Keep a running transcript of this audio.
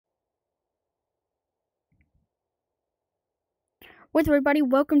What's up, everybody?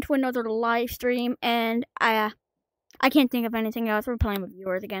 Welcome to another live stream, and I can't think of anything else. We're playing with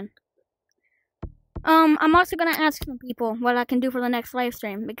viewers again. I'm also gonna ask some people what I can do for the next live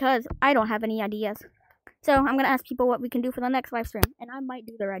stream because I don't have any ideas. So I'm gonna ask people what we can do for the next live stream, and I might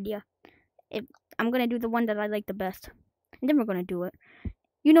do their idea. I'm gonna do the one that I like the best, and then we're gonna do it.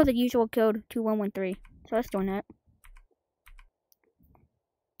 You know the usual code 2113. So let's join that.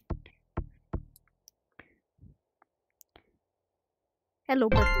 Hello,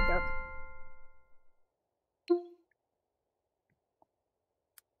 birthday duck.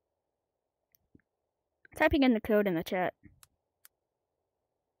 Typing in the code in the chat.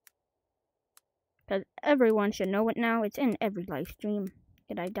 Because everyone should know it now. It's in every live stream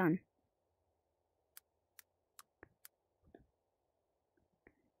that I've done.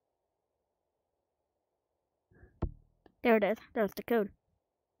 There it is. There's the code.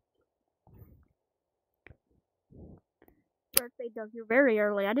 Birthday Doug, you're very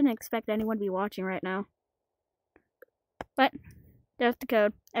early. I didn't expect anyone to be watching right now. But there's the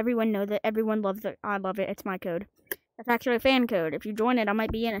code. Everyone knows it. Everyone loves it. I love it. It's my code. That's actually a fan code. If you join it, I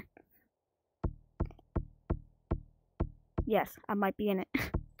might be in it. Yes, I might be in it.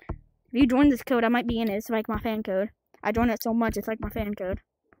 If you join this code, I might be in it. It's like my fan code. I join it so much, it's like my fan code.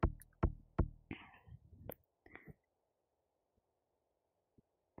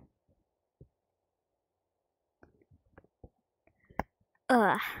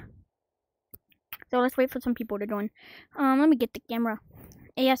 So let's wait for some people to join. Let me get the camera.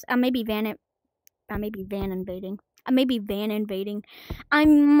 Yes, I may be van invading. I may be van invading. I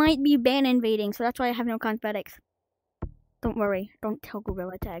might be van invading, so that's why I have no cosmetics. Don't worry. Don't tell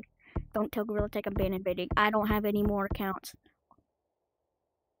Gorilla Tag. Don't tell Gorilla Tag I'm van invading. I don't have any more accounts.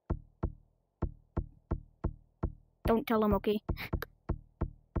 Don't tell him, okay?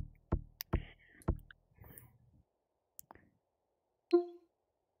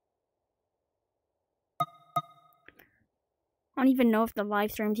 I don't even know if the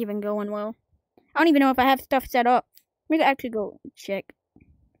live stream's even going well. I don't even know if I have stuff set up. Let me actually go check.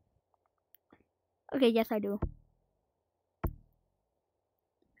 Okay, yes I do.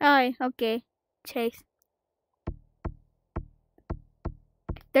 Hi, okay. Chase.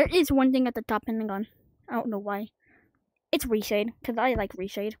 There is one thing at the top ending on. I don't know why. It's reshade, because I like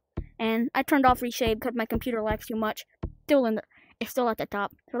reshade. And I turned off reshade because my computer lags too much. It's still at the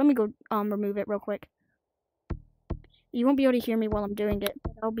top. So let me go remove it real quick. You won't be able to hear me while I'm doing it,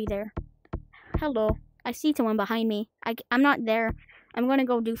 but I'll be there. Hello. I see someone behind me. I'm not there. I'm gonna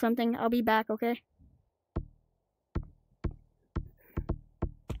go do something. I'll be back, okay?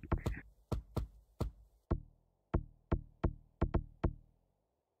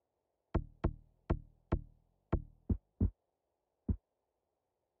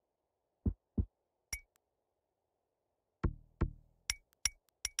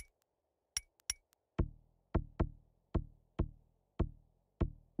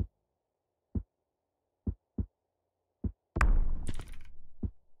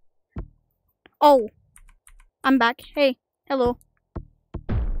 Oh, I'm back. Hey, hello.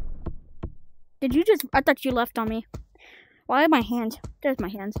 Did you just? I thought you left on me. Why are my hands? There's my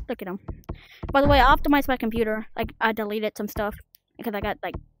hands. Look at them. By the way, I optimized my computer. Like, I deleted some stuff because I got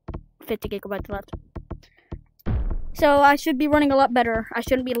like 50 gigabytes left. So I should be running a lot better. I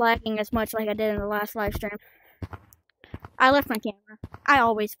shouldn't be lagging as much like I did in the last live stream. I left my camera. I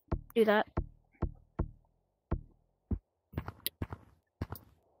always do that.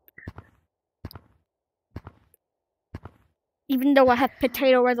 Even though I have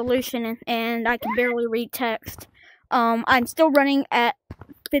potato resolution and I can barely read text, I'm still running at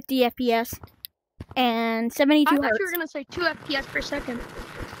 50 FPS and 72 hertz. I thought you were gonna say 2 FPS per second.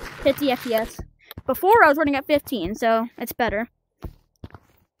 50 FPS. Before I was running at 15, so it's better.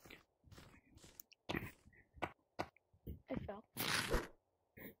 I fell.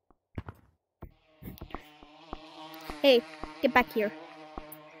 Hey, get back here.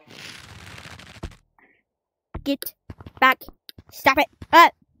 Get back. Stop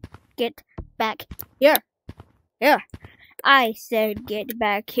it. Get back here. Here. I said get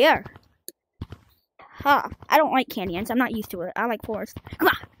back here. Ha. I don't like canyons. I'm not used to it. I like forest. Come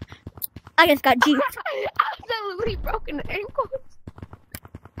on. I just got G. Absolutely broken ankles.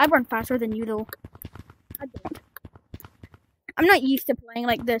 I run faster than you, though. I don't. I'm not used to playing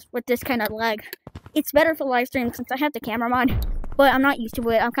like this with this kind of lag. It's better for live stream since I have the camera mod, but I'm not used to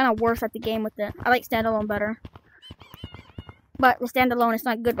it. I'm kind of worse at the game with it. I like standalone better. But with standalone, it's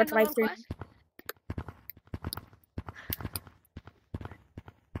not good with live stream.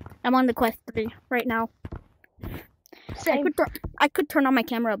 I'm on the Quest 3 right now. Same. I could turn on my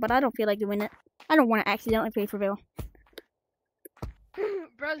camera, but I don't feel like doing it. I don't want to accidentally pay for real.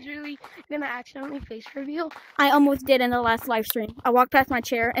 bro's really gonna accidentally face reveal. I almost did in the last live stream. I walked past my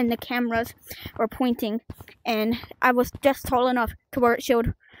chair and the cameras were pointing, and I was just tall enough to where it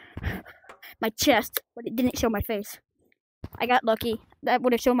showed my chest, but it didn't show my face. I got lucky. That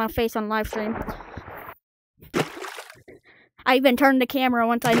would have shown my face on live stream. I even turned the camera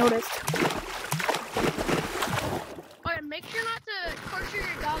once I noticed. Oh, and make sure not to torture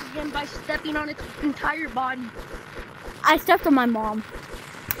your dog again by stepping on its entire body. I stepped on my mom.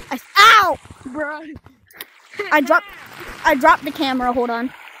 Ow! Bro. I dropped the camera. Hold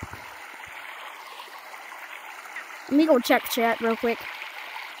on. Let me go check chat real quick.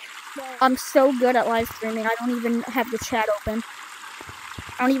 I'm so good at live streaming. I don't even have the chat open.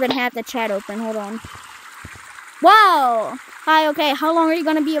 Hold on. Wow! Hi, okay. How long are you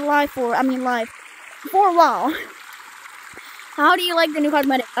gonna be live for? I mean, live. For a while. How do you like the new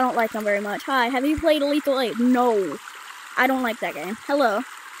cosmetic? I don't like them very much. Hi, have you played Lethal 8? No. I don't like that game. Hello.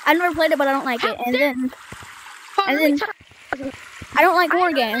 I never played it, but I don't like it. And then I don't like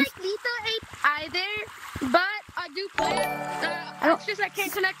horror games. I don't like Lethal 8 either, but I do play it. It's just I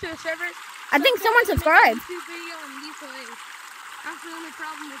can't connect to a server. I think someone subscribed. That's the only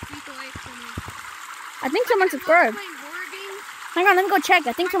problem with Lethal 8 for me. I think someone subscribed. Hang on, let me go check.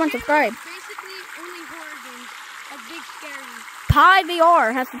 I think someone subscribed. Basically, only horror games, like big scary. Pi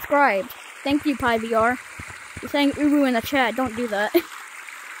VR has subscribed. Thank you, Pi VR. You're saying Ubu in the chat. Don't do that.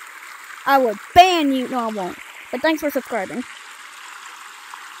 I would ban you. No, I won't. But thanks for subscribing.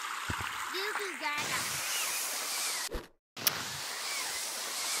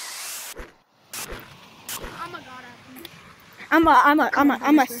 I'm a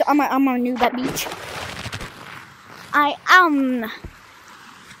noob at beach. I am.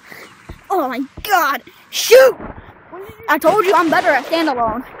 Oh my god! Shoot! I told you I'm better at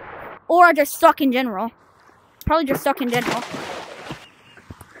standalone, or I just suck in general. Probably just suck in general.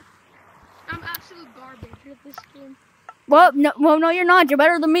 I'm absolute garbage at this game. Well, no, you're not. You're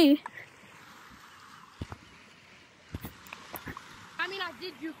better than me. I mean, I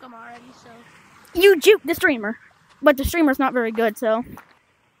did juke him already, so. You juked the streamer, but the streamer's not very good, so.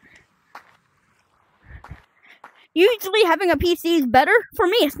 Usually having a PC is better. For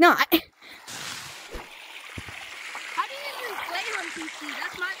me, it's not. How do you even play on PC?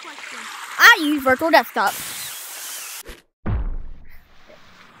 That's my question. I use virtual desktop.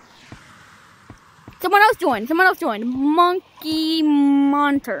 Someone else joined. Monkey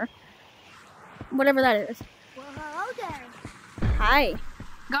Monter. Whatever that is. Well, hello there. Hi.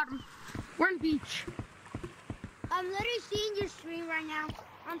 Got him. We're in beach. I'm literally seeing your stream right now.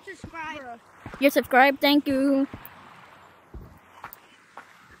 I'm subscribed. You're subscribed? Thank you.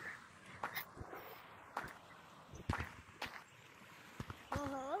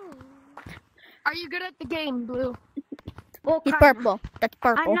 Are you good at the game, Blue? Well, He's purple. That's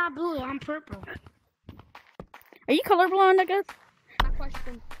I'm purple. not blue, I'm purple. Are you colorblind, I guess? That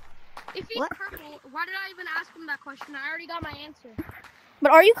question. If he's What? purple, why did I even ask him that question? I already got my answer.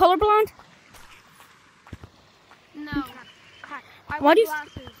 But are you colorblind? No. I Why wear do you-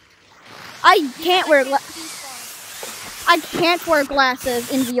 glasses. I can't wear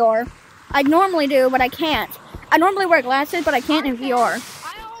glasses in VR. I normally do, but I can't. I normally wear glasses, but I can't in VR.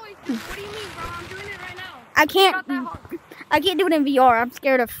 I always do. What do you mean, bro? I'm doing it right now. I It's not can't. that hard. I can't do it in VR. I'm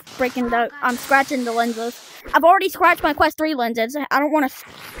scared of breaking I'm scratching the lenses. I've already scratched my Quest 3 lenses. I don't want to.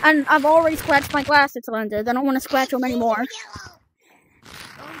 And I've already scratched my glasses lenses. I don't want to scratch them anymore. Oh,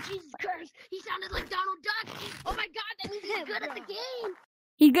 Jesus Christ. He sounded like Donald Duck. Oh my God, that means he's good at the game.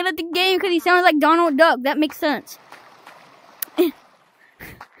 He's good at the game because he sounds like Donald Duck. That makes sense.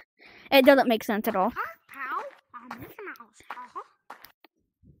 It doesn't make sense at all. How? I'm Mickey Mouse.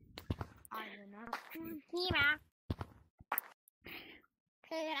 I don't know.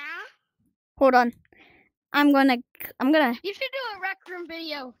 Hold on. I'm gonna. You should do a rec room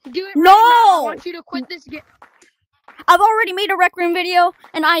video. Do it No! right now. I want you to quit this game. I've already made a Rec Room video,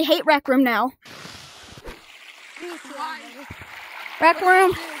 and I hate Rec Room now. Why? Rec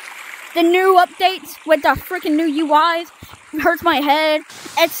Room, the new updates with the freaking new UIs hurts my head.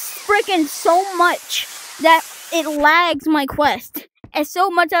 It's freaking so much that it lags my quest. It's so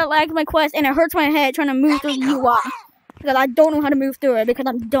much that it lags my quest, and it hurts my head trying to move through the UI. Because I don't know how to move through it because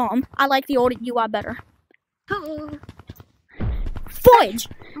I'm dumb. I like the old UI better. Fudge!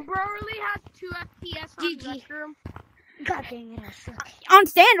 Bro really has 2 FPS on GG. rec room. God dang it, I suck. On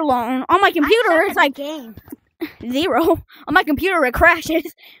standalone, on my computer, it's like game. 0. On my computer, it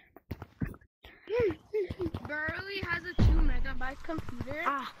crashes. Burley has a 2 megabyte computer.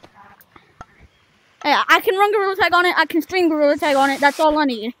 Yeah, I can run Gorilla Tag on it. I can stream Gorilla Tag on it. That's all I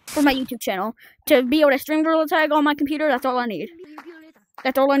need for my YouTube channel. To be able to stream Gorilla Tag on my computer, that's all I need.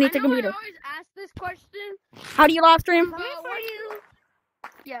 That's all I need I to know I computer. always ask this question. How do you live stream? What do you?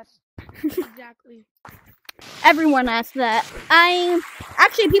 Yes, exactly. Everyone asks that.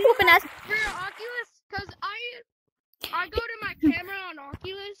 Actually, people have been asking. For your Oculus, cause I go to my camera on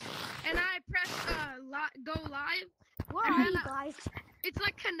Oculus and I press go live. Where And are then, you guys? It's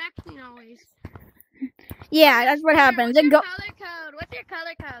like connecting always. Yeah, that's what happens. What's It your go color code? What's your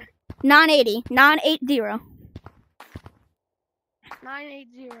color code? 980, 980.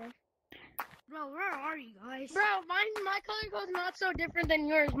 980. Bro, where are you guys? Bro, my color code's not so different than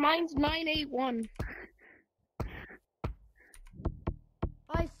yours. Mine's 981.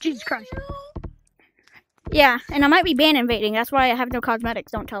 I Jesus see Christ. you. Yeah, and I might be ban invading. That's why I have no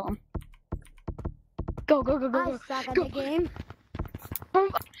cosmetics. Don't tell them. Go. I suck at Go. the game. Um,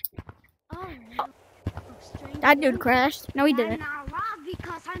 Oh no. Stranger That dude Things. crashed. No, he I'm didn't. not allowed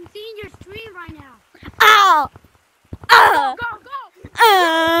because I'm seeing your stream right now. Oh! Go.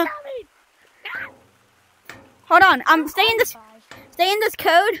 Hold on. I'm staying this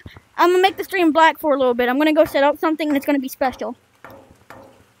code. I'm gonna make the stream black for a little bit. I'm gonna go set up something that's gonna be special.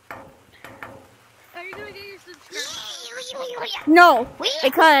 Are you gonna get your subscribers? No,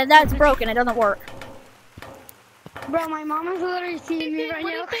 because that's broken. It doesn't work. Bro, my mom is literally seeing me right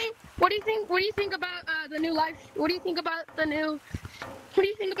now. What do you think about the new life? What do you think about the new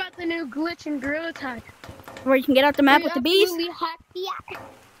glitch in Gorilla Tag? Where you can get out the map with the bees. Yeah.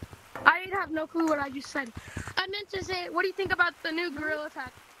 I have no clue what I just said. I meant to say, what do you think about the new Gorilla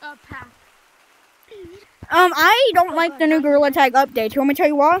Tag pack? I don't like the new Gorilla Tag update. You want me to tell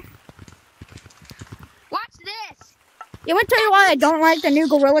you why? Watch this. You want me to tell you why I don't like the new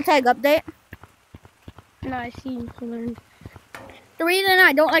Gorilla Tag update? No, I see. You learned. The reason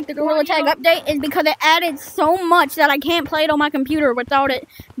I don't like the Gorilla Tag update is because it added so much that I can't play it on my computer without it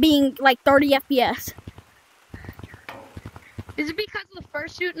being like 30 FPS. Is it because of the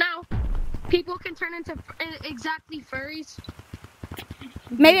fursuit now? People can turn into exactly furries.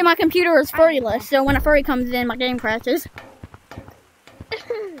 Maybe my computer is furryless, so when a furry comes in, my game crashes.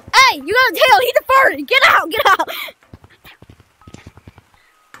 Hey, you got a tail. He's a furry. Get out. Get out.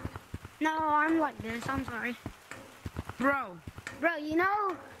 No, I'm like this. I'm sorry. Bro, you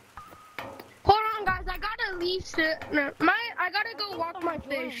know. hold on, guys. I gotta leave. I gotta go walk my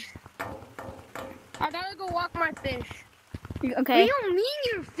fish. What Okay. do you mean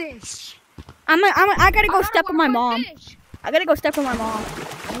your fish? I gotta go step with my walk mom. fish. I gotta go step with my mom.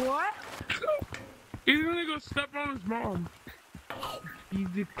 What? He's gonna go step on his mom.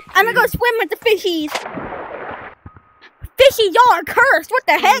 I'm gonna go swim with the fishies. Fishies, y'all are cursed. What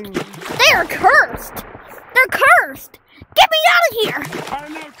the heck? They are cursed. They're cursed. Get me out of here. I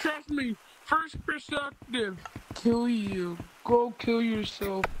know, trust me. First perspective. Kill you. Go kill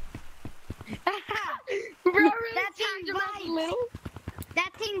yourself. Bro, really That tagged thing him as bites. little. That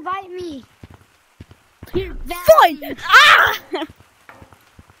thing bite me. You're bad. Fine. Ah!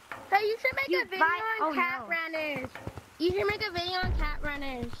 Hey, you should make You a video bite- on oh, cat no. runners. You should make a video on cat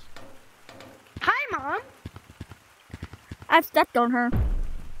runners. Hi, Mom. I've stepped on her.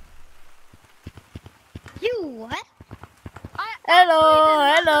 You what?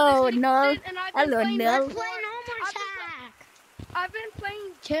 Hello, no. Hello, playing no. Let's before. play no more tag. I've been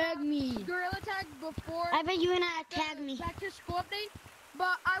playing Tag me. Gorilla Tag before I bet you and I the tag me. back to school update,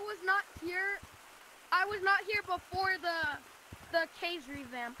 but I was not here. I was not here before the caves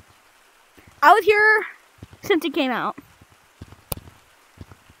revamp. I was here since it came out.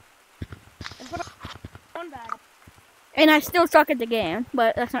 And put on bad. And I still suck at the game,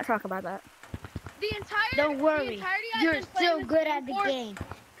 but let's not talk about that. Don't The worry. entirety I've You're been still playing good this at the before, game.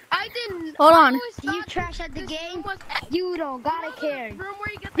 I didn't. Hold I on. always You thought trash at the this game. room was You don't gotta care. room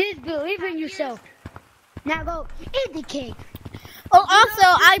where you get Just believe in yourself. Now go eat the cake. Oh,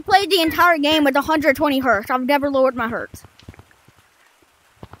 also, I played the entire game with 120 hertz. I've never lowered my hertz.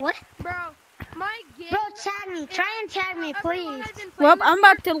 What? Bro, my game. Bro, tag me. Try and tag me, please. Well, I'm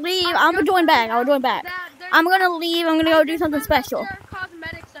about to leave. I'm gonna join back. I'll join back. I'm gonna leave. I'm gonna go do something special.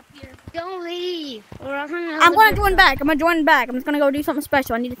 Cosmetics up here. Don't leave. Or else I'm gonna join back. I'm gonna join back. I'm just gonna go do something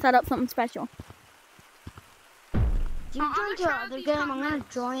special. I need to set up something special. You I'm join gonna to try other these game, I'm gonna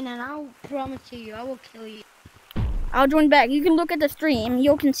cosmetics. join and I'll promise you, I will kill you. I'll join back. You can look at the stream.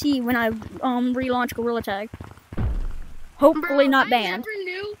 You can see when I relaunch Gorilla Tag. Hopefully not I banned. never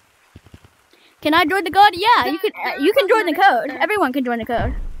knew. Can I join the code? Yeah, you can join the code. Everyone can join the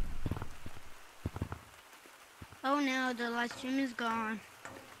code. Oh no, the live stream is gone.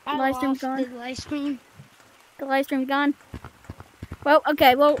 Live stream's lost gone? The live stream. The live stream's gone. Well,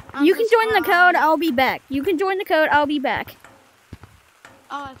 okay. Well, I'm you can join the code. subscribed. I'll be back. You can join the code. I'll be back.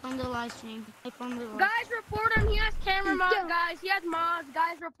 Oh, I found the live stream. Guys, report him. He has camera mods, guys. He has mods.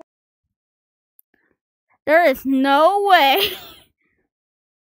 Guys, report. There is no way.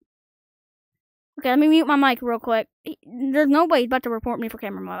 Okay, let me mute my mic real quick. There's no way he's about to report me for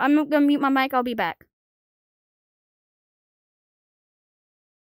camera mod. I'm gonna mute my mic. I'll be back.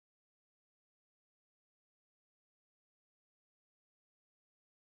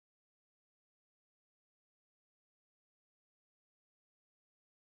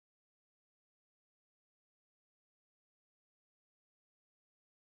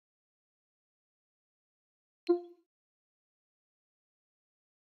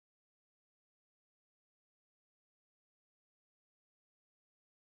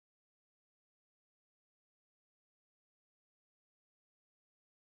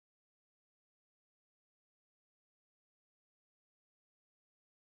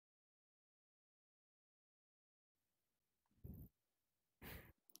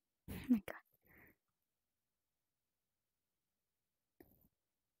 Oh my god.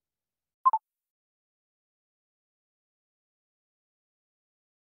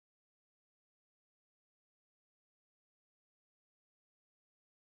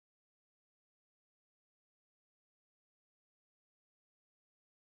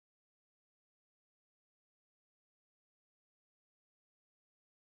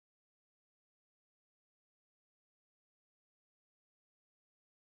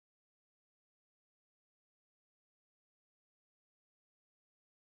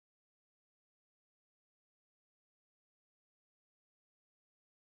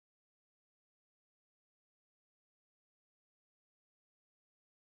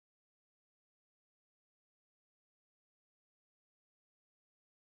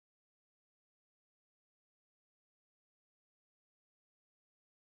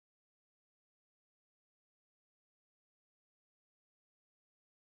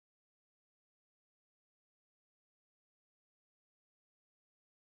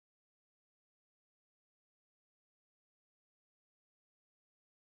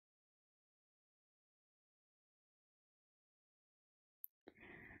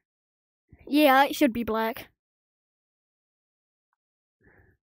 Yeah, it should be black.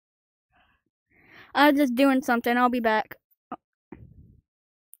 I'm just doing something. I'll be back. I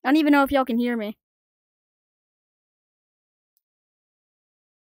don't even know if y'all can hear me.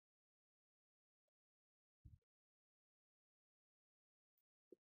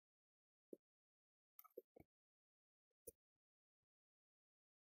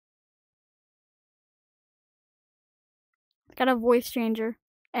 Got a voice changer,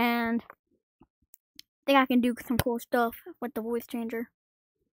 and I think I can do some cool stuff with the voice changer.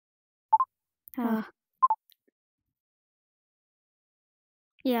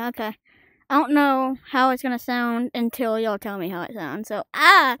 Yeah, okay. I don't know how it's gonna sound until y'all tell me how it sounds. So,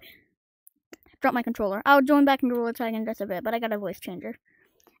 drop my controller. I'll join back in Gorilla Tag in just a bit, but I got a voice changer.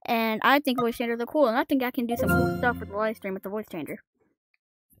 And I think voice changers are cool, and I think I can do some cool stuff with the live stream with the voice changer.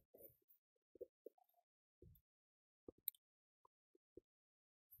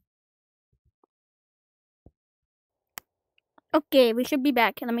 Okay, we should be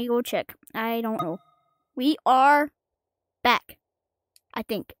back. Let me go check. I don't know. We are back. I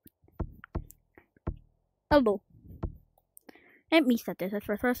think. Hello. Let me set this as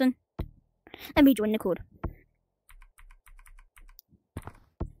first person. Let me join the code.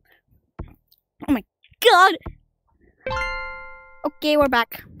 Oh my god! Okay, we're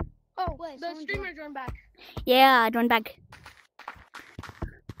back. Oh, Wait, the streamer joined back. Yeah, I joined back.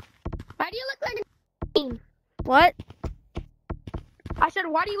 Why do you look like a Clean? What? I said,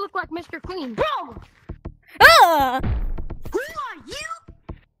 why do you look like Mr. Clean? Bro! Ah! Who are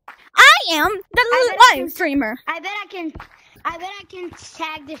you? I am the live streamer. I bet I can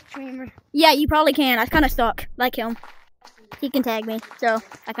tag this streamer. Yeah, you probably can. I kind of suck. Like him. He can tag me, so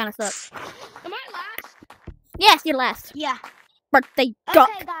I kind of suck. Am I last? Yes, you're last. Yeah. Birthday duck.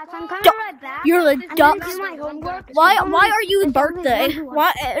 Okay, guys, I'm coming Duck. right back. You're the I'm duck. gonna do my homework. Why are you birthday?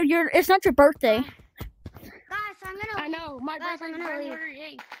 Why it's not your birthday. Guys, I'm gonna. I know. My Guys, birthday's I'm gonna leave.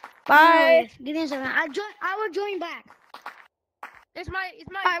 February 8th. Bye. Give me a second. I will join back. It's my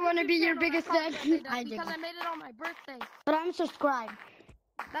I wanna YouTube be your channel. biggest That's fan. called Birthday Duck I because did. I made it on my birthday. But I'm subscribed.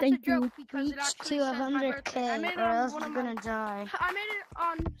 That's Thank a joke you. because it Reach actually to says my birthday. I 100K, made it or on else one you're of my. gonna die. I made it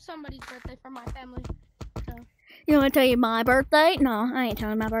on somebody's birthday for my family. So. You want to tell you my birthday? No, I ain't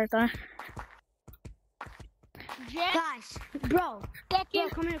telling my birthday. Jet Guys, bro, second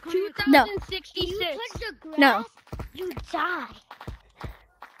come here, come here. No. 2066. You touch the grass, No. you die.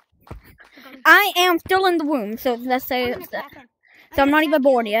 I am still in the womb, so let's say I'm it's gonna that. crack him. So I'm not even gonna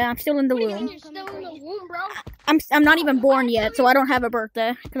born yet. I'm still in the What do you mean womb. you're still in the womb, bro? I'm not even born yet, so I don't have a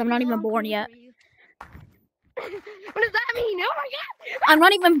birthday because I'm not even born yet. What does that mean? Oh my god! I'm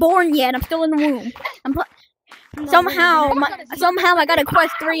not even born yet. I'm still in the womb. Somehow I got a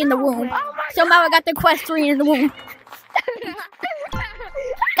quest 3 in the womb. Somehow I got the quest 3 in the womb.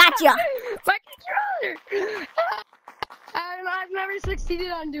 Gotcha. My controller! I've never succeeded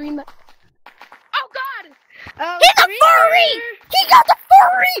on doing that. Oh god! Oh, He's a furry! He got the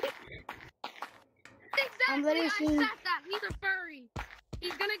furry! Exactly, I said that. He's a furry.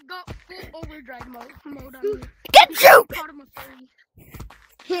 He's gonna go full overdrive mode on me. Get juked! Called him a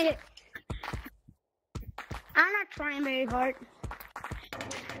furry. I'm not trying very hard.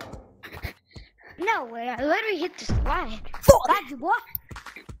 No way, I literally hit the slide. That's what?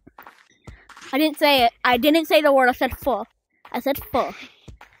 I didn't say it. I didn't say the word. I said full. I said full.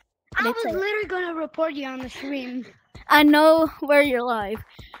 I was literally gonna report you on the stream. I know where you're live.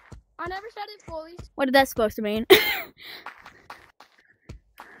 I never said it fully. What is that supposed to mean?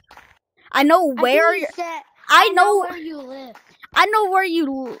 I know where you're. I know where you live. I know where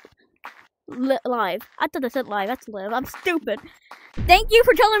you live. I thought I said live. That's live. I'm stupid. Thank you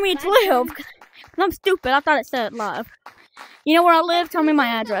for telling me it's live. I'm stupid. I thought it said live. You know where I live? Tell me my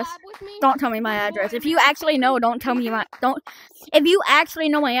address. Don't tell me my address. If you actually know, don't tell me my If you actually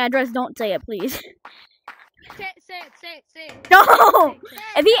know my address, don't say it, please. Say it. No.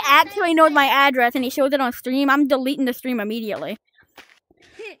 If he actually knows my address and he shows it on stream, I'm deleting the stream immediately.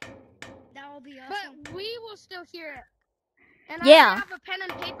 That will be awesome. But we will still hear it. And Yeah. I have a pen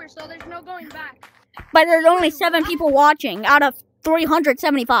and paper, so there's no going back. But there's only 7 people watching out of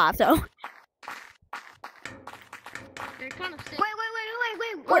 375, so. They're kind of sick. Wait.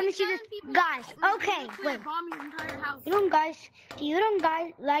 Let me see this. Guys, okay, wait. Bomb your entire house. You don't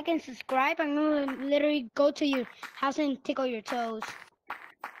guys like and subscribe? I'm gonna literally go to your house and tickle your toes.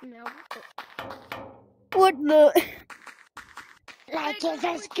 No. What the? Like and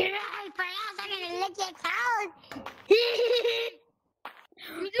subscribe, or else I'm gonna lick your toes.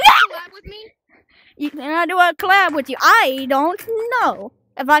 Can you just collab with me? Can I do a collab with you? I don't know.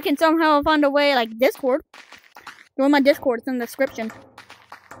 If I can somehow find a way, like Discord. Join my Discord, it's in the description.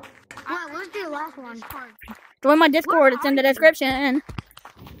 What was your last one? Join my Discord, it's in the description.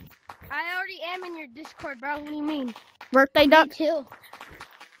 I already am in your Discord, bro. What do you mean? Birthday duck. Me too.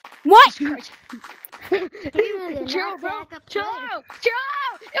 What? Chill, bro. Chill.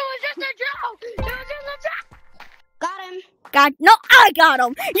 It was just a joke. Got him. God, no, I got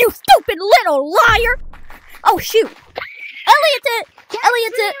him. You stupid little liar. Oh, shoot. Elliot's it.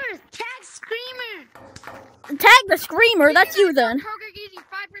 Elliot's it. Tag Screamer. Tag the screamer. That's you then. Kroger gives you 5%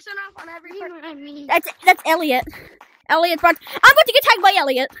 off on every You know what I mean? That's Elliot. Elliot's I'm about to get tagged by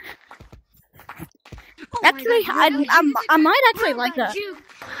Elliot. Actually, I might actually like that.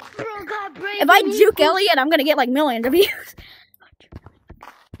 If I juke Elliot, I'm gonna get like millions of views.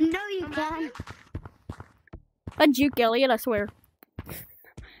 No, you can't. If I juke Elliot, I swear.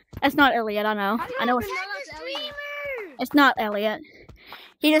 That's not Elliot, I know. I know it's not Elliot.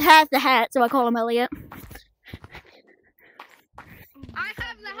 He just has the hat, so I call him Elliot. I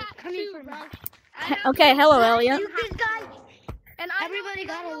have the hat too, bro. Okay, hello, Elliot. You good guy. And Everybody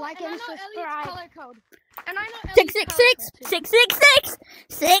gotta like and subscribe. Color code. And I know 666 666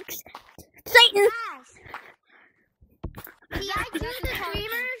 6 Satan. See, I do the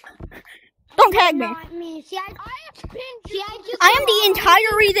streamers. Don't tag me. Not me. See, I I am the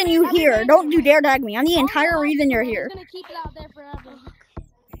entire reason you here. Don't you dare tag me. I'm the entire reason you're here. I'm gonna keep it out there forever.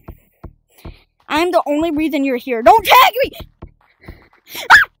 I'm the only reason you're here. Don't tag me.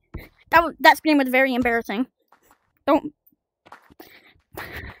 That scream was very embarrassing. Don't.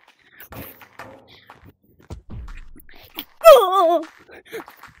 Oh.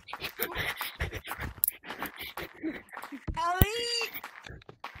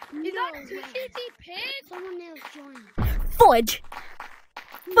 Is that TCT Pig? Someone else joined. Fudge.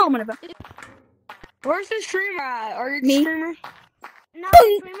 Where's the streamer at? Are you the Me? streamer? No,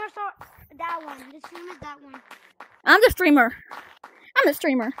 the streamer's that one. The streamer's that one. I'm the streamer. I'm the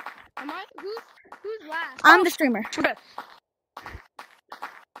streamer. Am I? Who's last? I'm the streamer. Okay.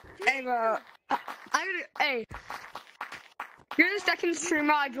 Hey, bro. Hey. You're the second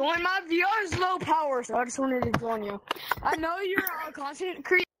streamer I joined. My VR is low power, so I just wanted to join you. I know you're a content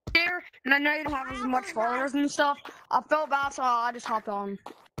creator, and I know you don't have as much followers and stuff. I felt bad, so I just hopped on.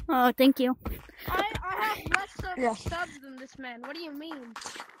 Oh, thank you. I have less subs than this man. What do you mean?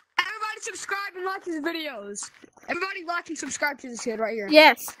 Everybody subscribe and like his videos. Everybody like and subscribe to this kid right here.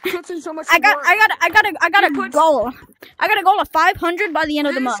 Yes. He puts in so much I got work. a goal. I got a goal of 500 by the end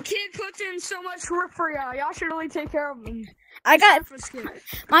of the This month. kid puts in so much work for y'all. Y'all should really take care of him. I got For this kid.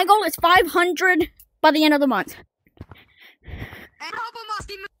 my goal is 500 by the end of the month. And help on my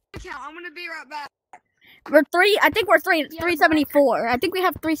Steam account. I'm gonna be right back. I think we're 374. I think we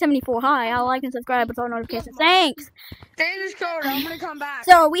have 374. Hi, I'll like and subscribe with all notifications. Thanks. Stay in this corner. I'm gonna come back.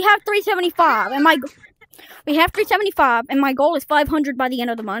 So we have 375, and we have 375, and my goal is 500 by the end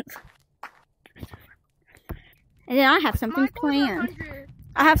of the month. And then I have something planned. 100.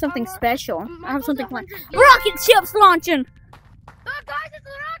 I have something special. I have something planned. 100. Rocket ships launching. Look, guys, it's a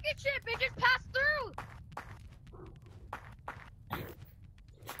rocket ship. It just passed through.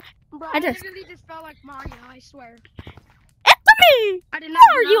 Bro, I just- literally just felt like Mario, I swear. It's me. I did not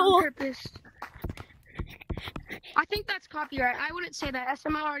do that Mario. on purpose. I think that's copyright. I wouldn't say that.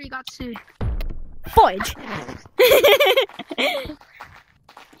 SML already got sued. Fudge.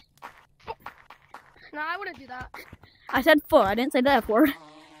 No, I wouldn't do that. I said full. I didn't say the F word.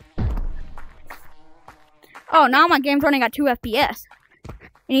 Oh, now my game's running at 2 FPS.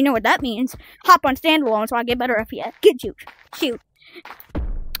 And you know what that means. Hop on standalone so I get better FPS. Get you. Shoot.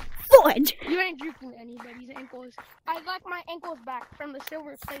 Fudge. You ain't juking anybody's ankles. I like my ankles back from the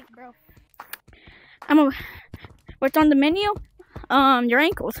silver plate, bro. What's on the menu? Your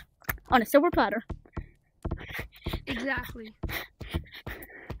ankles. On a silver platter. Exactly.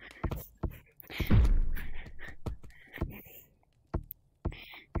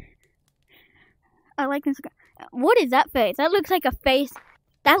 I like this guy. What is that face? That looks like a face.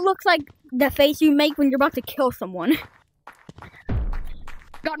 That looks like the face you make when you're about to kill someone.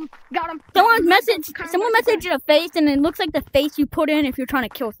 Got him. Got him. Someone messaged a face, and it looks like the face you put in if you're trying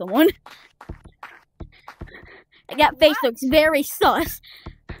to kill someone. That face looks very sus.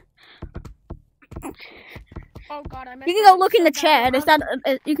 Oh god, I messed You can go up look in so the bad. chat. It's not.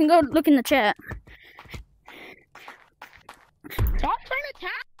 You can go look in the chat. Stop trying to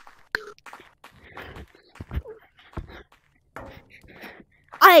tap.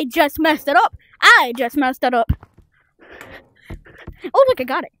 I just messed it up. I just messed it up. Oh look, I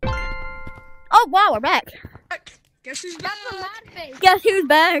got it. Oh wow, we're back. Guess who's back? That's a mad face. Guess who's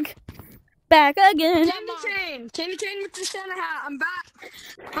back? Back again. Candy Cane with the Santa hat. I'm back.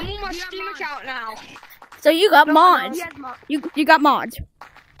 I'm on my Steam account now. So you got mods. He has mods. You got mods.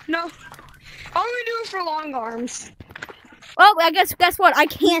 No. I only do it for long arms. Well, I guess what? I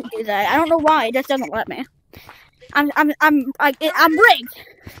can't do that. I don't know why. It just doesn't let me. I'm rigged.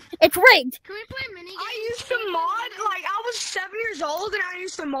 It's rigged. Can we play mini games? I used to mod, like, I was 7 years old and I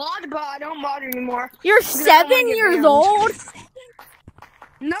used to mod, but I don't mod anymore. You're I don't wanna 7 get years banned. old.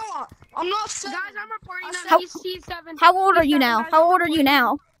 No, I'm not 7. Guys, I'm reporting that How- he's 7. How old are He's you 7, now? guys, How I'm old are you reporting.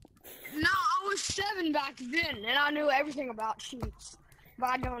 now? No, I was 7 back then, and I knew everything about cheats. But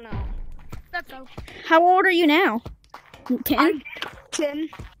I don't know. Let's go. How old are you now? 10? I'm 10.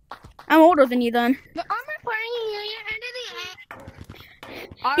 I'm older than you then. But I'm reporting you. You're under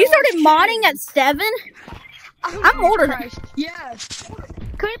the I You was started 10. modding at 7? I'm older than Yes. Can we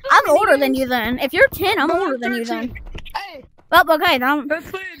play I'm mini older than games? you then. If you're 10, I'm No, older than you then. 13. Hey, Well, okay, then. let's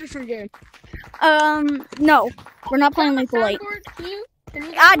play a different game. No. We're not playing Link Late. Soundboard, can you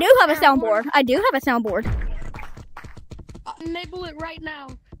I do have a soundboard. I do have a soundboard. Enable it right now.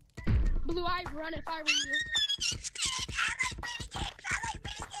 Blue, I'd run if I were you.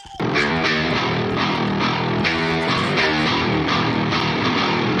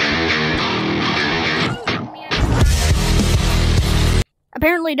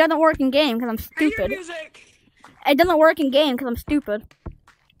 Apparently it doesn't work in game because I'm Hey, your stupid. music. It doesn't work in game because I'm stupid.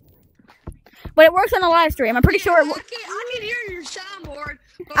 But it works on the live stream. I'm pretty sure it I works. can hear your soundboard.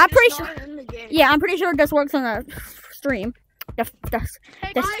 But I'm it's pretty not in the game. Yeah, I'm pretty sure it just works on the stream. Hey, That's-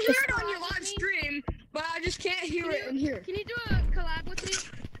 I That's- hear it on your live stream, but I just can't hear it in here. Can you do a collab with me?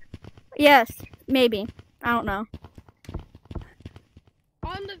 Yes, maybe. I don't know.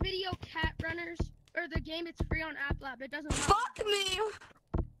 On the video Cat Runners, or the game, it's free on App Lab. It doesn't matter. Fuck me.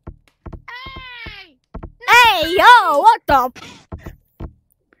 Hey! Hey, yo, what the?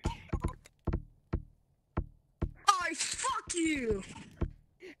 I fuck you.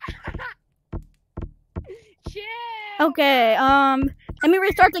 Chill! Okay, let me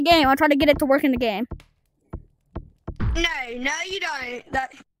restart the game. I'll try to get it to work in the game. No, you don't.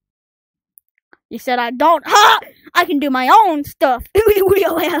 That. You said I don't. Ha! I can do my own stuff.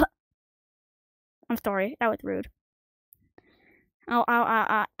 I'm sorry, that was rude. Oh,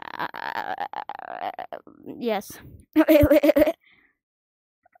 yes.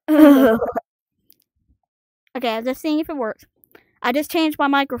 Okay, I'm just seeing if it works. I just changed my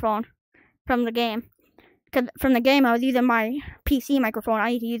microphone from the game. Cause from the game, I was using my PC microphone.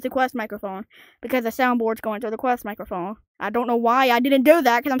 I need to use the Quest microphone because the soundboard's going through the Quest microphone. I don't know why I didn't do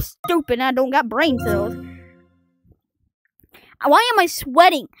that because I'm stupid and I don't got brain cells. Why am I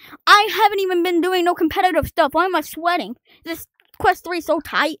sweating? I haven't even been doing no competitive stuff. Why am I sweating? This Quest 3 is so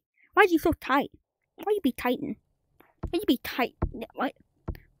tight. Why is you so tight? Why you be tighten? Why you be tight? What?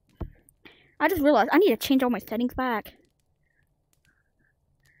 I just realized I need to change all my settings back.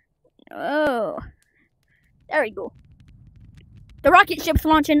 Oh. There we go. The rocket ship's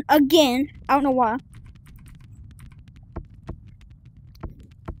launching again. I don't know why.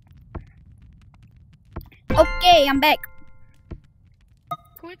 Okay, I'm back.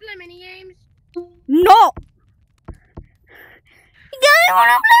 Can we play mini games? No! You guys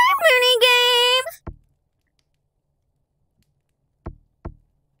wanna play mini games?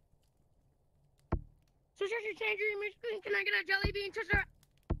 So just to change your image screen, can I get a jelly bean sister?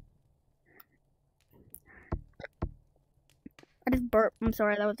 I just burped. I'm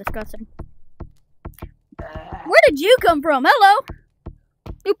sorry, that was disgusting. Where did you come from? Hello?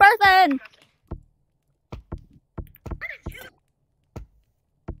 New person!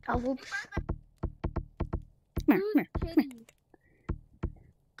 Oh, whoops. Come here, come here.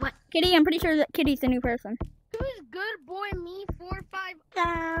 What? Kitty, I'm pretty sure that Kitty's the new person. Who's good boy me 4 5?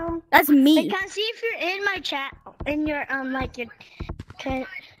 Down. That's I me. can't see if you're in my chat. In your like your. Can...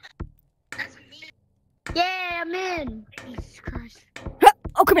 Yeah, I'm in. Jesus Christ.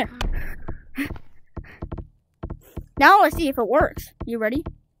 Oh, come here. Now let's see if it works. You ready?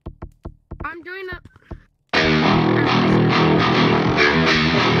 I'm doing a.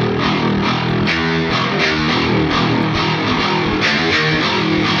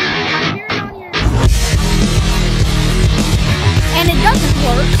 And it doesn't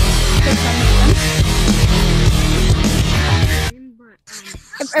work. For some reason.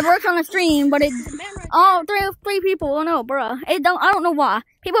 It works on the stream, but it. Oh, three people. Oh no, bruh. I don't know why.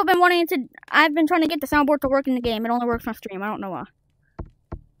 People have been wanting to. I've been trying to get the soundboard to work in the game. It only works on stream. I don't know why.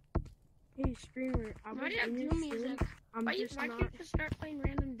 Hey, streamer. Why do you have Doom music? Why you just start playing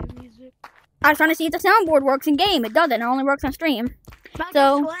random Doom music? I was trying to see if the soundboard works in game. It doesn't. It only works on stream.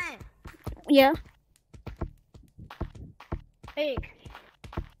 So, yeah. Hey.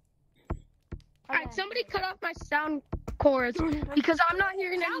 Alright, somebody cut off my sound cords because I'm not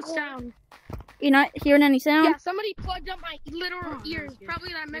hearing any sound. You're not hearing any sound? Yeah, somebody plugged up my literal ears.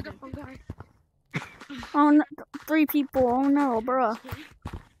 Probably that megaphone guy. Oh, no, 3 people. Oh no, bruh.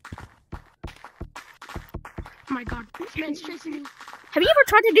 Oh my god, this man's chasing me. Have you ever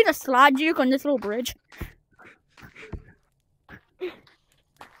tried to do the slide juke on this little bridge?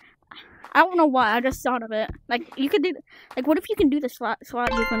 I don't know why. I just thought of it. Like you could do. Like, what if you can do the slide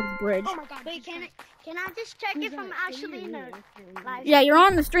juke on this bridge? Oh my god. Wait, can I just check if I'm actually in a live? Yeah, you're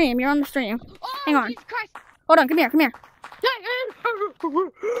on the stream. You're on the stream. Oh, Hang on. Jesus Christ. Hold on. Come here. Come here.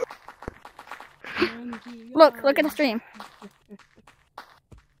 Look at the stream.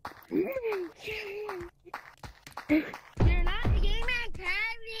 You're not the game man,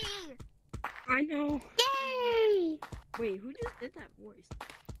 Carrie. I know. Yay! Wait, who just did that voice?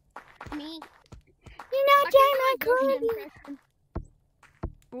 Me. You're not Goshen Jay impression.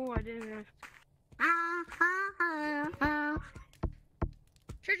 Oh, I didn't.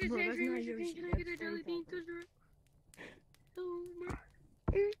 Church is Bro, that's Andrew. not Can your I shit, get a that's jelly bean sister?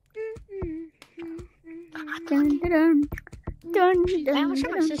 Dun, dun, dun, dun, I wish my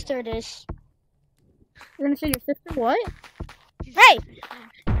dun. sister this. You're gonna say your sister what? Jesus. Hey!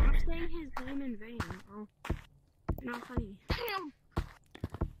 I'm saying his name in vain. Oh, not funny. Damn.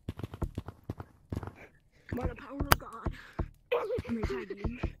 By the power of God. Let me tag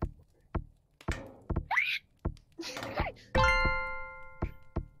you.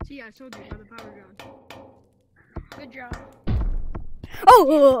 See, I told you by the power of God. Good job.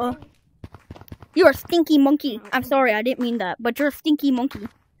 Oh! You're a stinky monkey. I'm sorry, I didn't mean that, but you're a stinky monkey.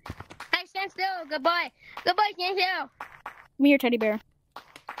 Hey, stand still. Good boy. Good boy, stand still. Give me your teddy bear.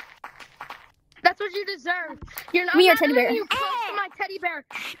 That's what you deserve. You're not. Give me your I'm not teddy bear. letting you close to my teddy bear.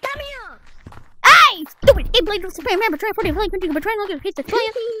 Come here! Hey! Stupid! Hey, Blade was Supreme Member, try 40, Blade, but try to look at his display.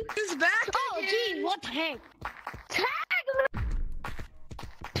 He's back. Oh, gee, what the heck? Tag.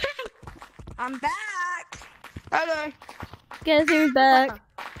 I'm back. Hello. Guess who's back?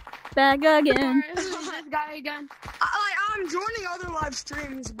 Back again. Who's this guy again? I'm joining other live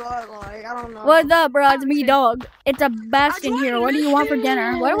streams, but like I don't know. What's up, bro? It's me, dog. It's a Bastion I here. What do you want for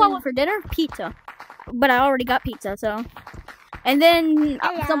dinner? you. What do I want for dinner? Pizza. But I already got pizza, so. And then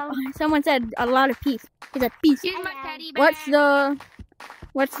Hello. someone said a lot of peace. He said peace. Here's my teddy bear.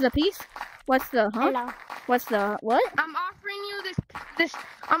 What's the piece? What's the Hello. What's the what? I'm offering you this.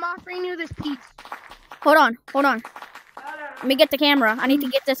 I'm offering you this piece. Hold on. Let me get the camera. I need to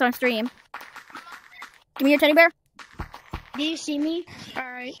get this on stream. Give me your teddy bear. Do you see me? All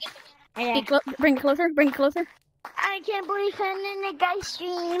right. Yeah. Bring it closer. I I can't believe I'm in the guy's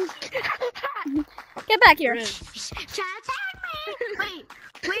stream. Get back here. Tag me.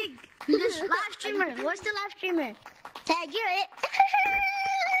 Wait. This live streamer. What's the live streamer? Tag you it.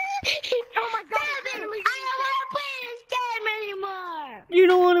 Oh my god, I don't want to play this game anymore. You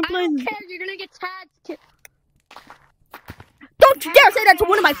don't want to I play don't this. care, you're gonna get tagged. Don't you dare say that to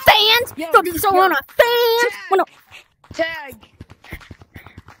one of my fans! Don't you say one of my fans! Well, no, Tag.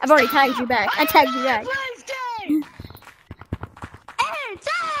 I've already tagged you back. I tagged you back. Please game. Hey,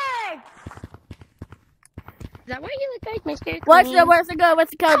 tag. Is that why you look like Mr. Where's the code? What's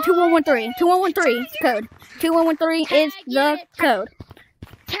the code? 2113. 2113 is the code. 2113 is the code.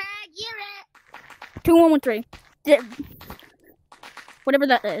 Tag you it. 2113. Whatever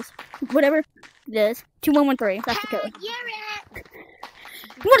that is. Whatever it is. 2113. That's the code. Tag you it.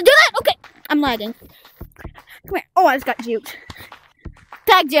 You wanna do that? Okay. I'm lagging. Come here. Oh, I just got juked.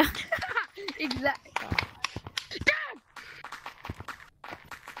 Tagged you. Exactly.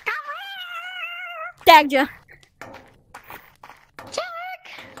 Tagged you.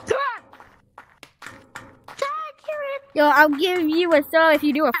 Yo, I'll give you a sub if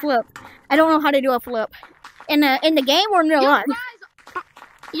you do a flip. I don't know how to do a flip. In the game or in real life?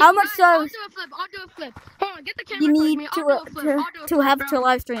 How much I'll subs do a flip. I'll do a flip. Hold on, get the camera you towards need me. I'll do a flip. I'll do a to flip, have bro. to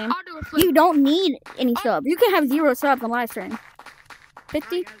live stream? I'll do a flip. You don't need any subs. You can have 0 subs on live stream.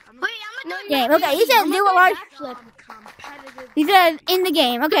 50? Wait, I'm gonna do Game. Okay, he said do a live. He said in the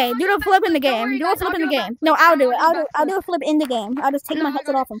game. Okay, do the flip in the game. Do a flip in the game. No, I'll do it. I'll do a flip in the game. I'll just take my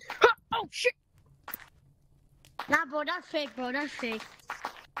headset off him. Oh shit! Nah, bro, that's fake, bro. That's fake.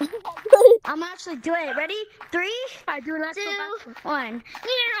 I'm actually doing it. Ready? 3, I do an actual 2, backflip. 1.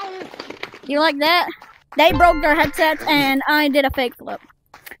 You like that? They broke their headsets and I did a fake flip.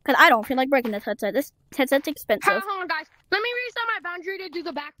 Cause I don't feel like breaking this headset. This headset's expensive. Hold on, guys. Let me reset my boundary to do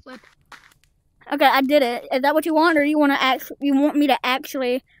the backflip. Okay, I did it. Is that what you want, or you want me to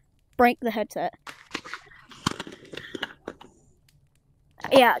actually break the headset?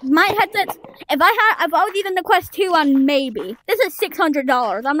 Yeah, my headset's. If I was using the Quest 2 on maybe. This is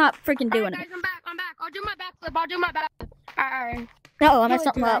 $600. I'm not freaking doing Alright, it. guys, I'm back. I'll do my backflip. Alright. Uh-oh, I messed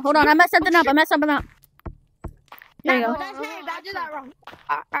something up. Hold on, I messed something up. There you go. That's not I did that wrong.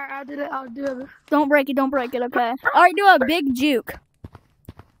 Alright, I'll do it. Don't break it, okay. Alright, do a big juke.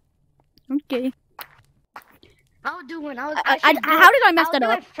 Okay. I'll do one. How how did I mess that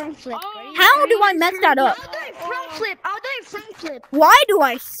up? Front flip. Oh, How do I mess that up? I'll do a front flip. I'll do a front flip. Why do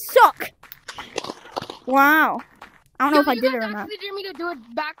I suck? Wow. I don't know if I did it or not. You did me to do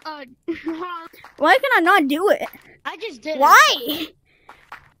it back. Hold on. Why can I not do it? I just did it. Why?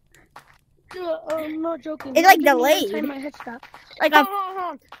 I'm not joking. It's like Give me one delayed. time my head stopped. Like Hold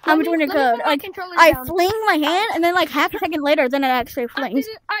on. I'm doing a Let me code. put my Like controller I down. fling my hand and then like half a second later, then it actually flings.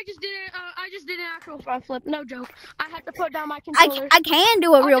 I just did an actual front flip. No joke. I had to put down my I controller. can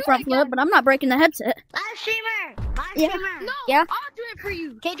do a I'll real do it front flip, again. but I'm not breaking the headset. Live streamer. Live Yeah. streamer. No, Yeah. I'll do it for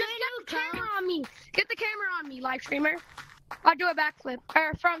you. Okay, do Just it get the now, camera on me. Get the camera on me, live streamer. I'll do a backflip.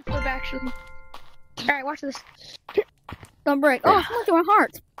 Or a front flip, actually. Alright, watch this. Don't break. Oh, someone's doing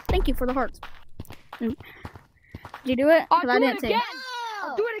hearts. Thank you for the hearts. Did you do it? I'll 'Cause do I it didn't see. again.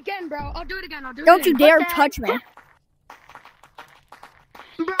 I'll do it again, bro. I'll do it again. Don't you dare What the touch me. heck?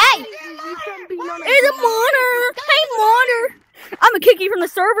 Bro, Hey! you shouldn't be known as It's a that. monitor. Hey, monitor. I'm gonna kick you from the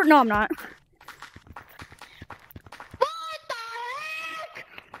server. No, I'm not. What the heck?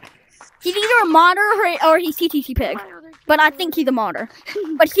 He's either a modder or he's TTT Pig. But I think he's a modder.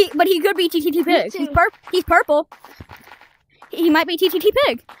 But he could be TTT Pig. He's purple. He might be TTT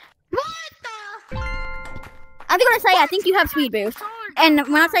Pig. What the? I'm gonna say I think you have speed boost. And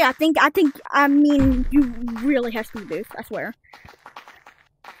when I say I mean you really have speed boost. I swear.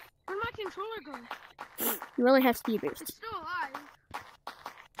 Where'd my controller go? You really have speed boost. It's still alive.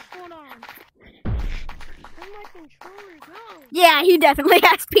 Hold on. Where'd my controller go? Yeah, he definitely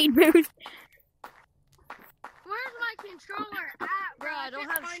has speed boost. Where's my controller at, bro? Bro, I don't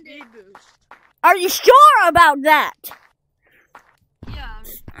can't have find speed it. boost. Are you sure about that? Yeah.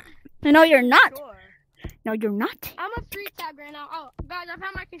 No, you're not. Sure. No, you're not. I'm a free tab right now. Oh, guys, I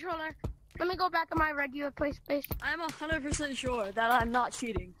found my controller. Let me go back to my regular play space. I'm 100% sure that I'm not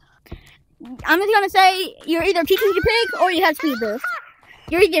cheating. I'm just gonna say you're either TTT Pig or you have speed boost.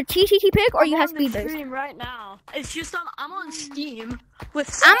 You're either TTT Pig or you have speed I'm on the boost. stream right now. It's just I'm on Steam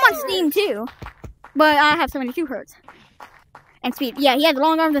with. I'm on Steam too, but I have 72 hertz and speed. Yeah, he has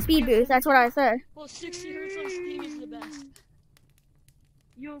long arms and speed boost. That's what I said. Well, 60 hertz on Steam is the best.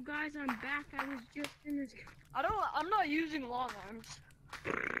 Yo, guys, I'm back. I was just in this. I'm not using long arms.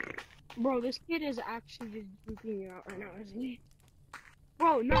 Bro, this kid is actually just juking me out right now, isn't he?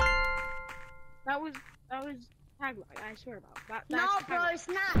 Bro, no. That was tag lag, I swear about that. No, That's bro, tag it's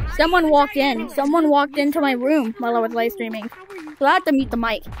not. Someone walked in. Someone walked into my room while I was live streaming. So I had to mute the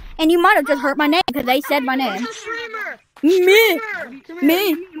mic. And you might have just heard my name because they said my name. Who's the streamer? Me. lag.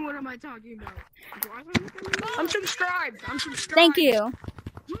 Me. What am I talking about? I'm subscribed. I'm subscribed. Thank you.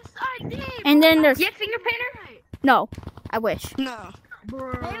 Yes, I did. And then there's Get finger painter? no. I wish. No.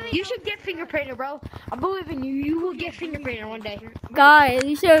 Bro. You should get finger painter, bro. I believe in you. You will get finger painter one day. Guys,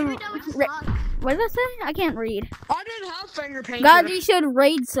 you should. What did I say? I can't read. I didn't have finger painter. Guys, you should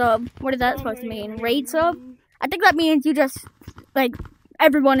raid sub. What is that supposed to mean? Raid sub? I think that means you just like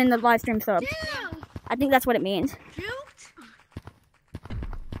everyone in the live stream sub. I think that's what it means.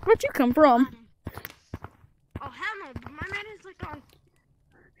 Where'd you come from? Oh hell no! My man is like on.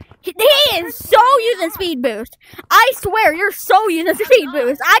 He is so using speed boost. I swear, you're so using speed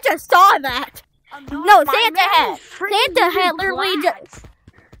boost. I just saw that. No, Santa had. Santa had literally just.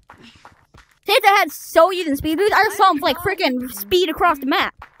 Santa had so using speed boost. I just saw him like freaking speed across the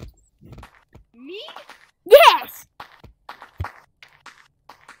map. Me? Yes.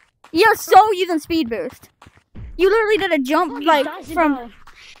 You're so using speed boost. You literally did a jump like from.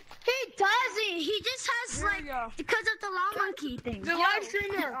 He doesn't. He just has There you go. because of the law monkey thing. The live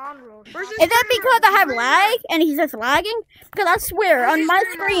streamer. Versus Is that streamer. because I have lag and he's just lagging? Because I swear, on my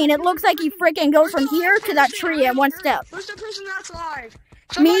screen, it looks like he freaking goes from here to that tree at one step. Who's the person that's live?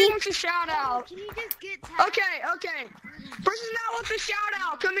 Somebody Me? wants a shout out. Can you just get Okay. Person that wants a shout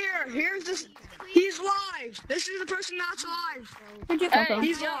out. Come here. Here's this. He's live. This is the person that's live. Where'd you come from?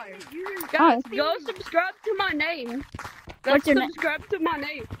 He's live. Guys, go subscribe to my name. Go What's your name? subscribe to my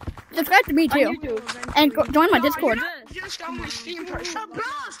name Subscribe to me on too. YouTube. And join my No, Discord. you're just on my Steam person. Bro,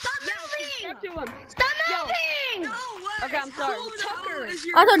 stop moving! Subscribe to him. Stop moving! No way. Okay, I'm sorry. Who the hell is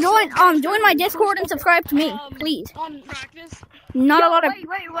your Also join my Discord and subscribe to me, please. On practice. Not a lot of. Wait.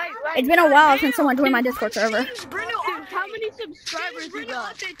 It's been a while since someone joined my Discord server. Brendo, How many subscribers you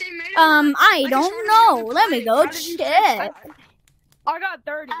got? I don't know. Let me go check. I got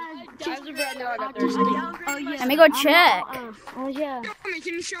 30. As of right now, I got 30. Oh, yeah. Let me go check. Oh, yeah.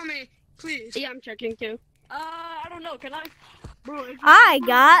 Can you show me, please? Yeah, I'm checking too. I don't know. Can I? Bro, I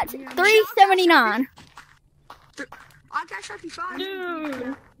got 379. I got 55.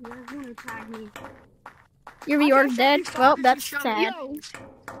 dude. Your viewer's dead. Well, that's sad. Yo,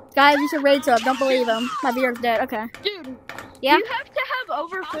 Guys, you should raid sub. Don't believe him. My viewer's dead. Okay. dude. Yeah. You have to have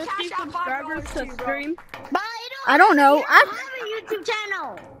over 50 subscribers to stream. But I don't know. I have a YouTube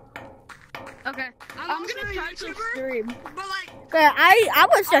channel. Okay. I'm gonna try to stream. But like, I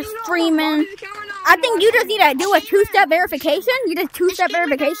was just streaming. I think you just need to do a two-step verification. You just two-step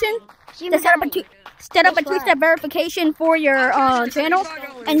verification. To set up a two-step verification for your channel,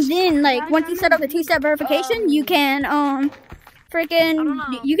 and then like once you set up the two-step verification, you can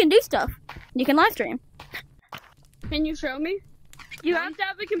you can do stuff. You can live stream. Can you show me? You have to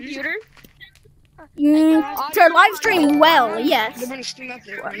have a computer. To live stream well, yes.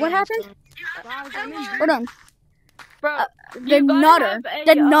 What happened? Hold on. Bro, The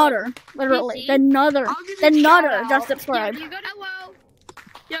nutter, literally, the nutter just subscribed.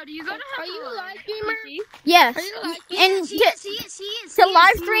 Yo, do you gotta have Are you a live streamer? Yes, and to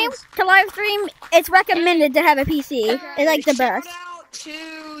live stream, it's recommended to have a PC. It's like the best.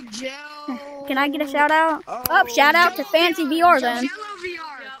 To Joe. Can I get a shout out? Oh, shout out to Fancy VR then. Jello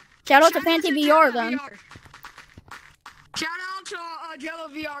VR. Shout out to Fancy VR then. Shout out to Jello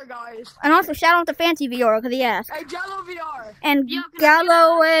VR, guys. And also shout out to Fancy VR because he asked. Hey, Jello VR. And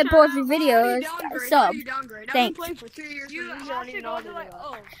Gallo posts his videos. Sub. Thanks. I've been playing for 2 years. You have to go to like,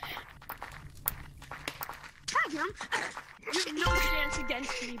 tag him. You have no chance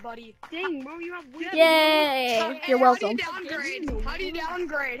against me, buddy. Dang, bro, you have weird. Yay! You're welcome. How do you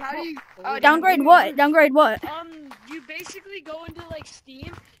downgrade? How do you Downgrade what? Downgrade what? You basically go into like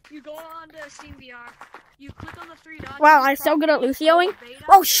Steam. You go on to Steam VR. You click on the three dots. Wow, I'm so good at Lucioing.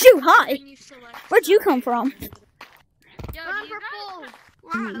 Oh shoot! Hi. Where'd you come from? Yo, Run do you for guys,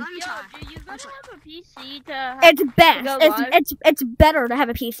 full. you gotta have a PC to have It's best. go live? It's better to have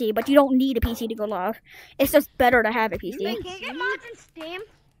a PC, but you don't need a PC to go live. It's just better to have a PC. Can you get mods in Steam?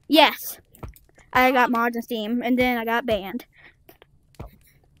 Yes. I got mods in Steam, and then I got banned.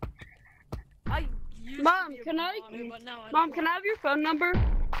 Mom, can I have your phone number?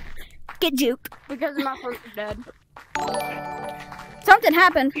 Get juked. Because my phone's dead. Something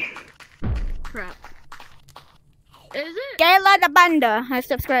happened. Crap. Is it? Gala the Banda has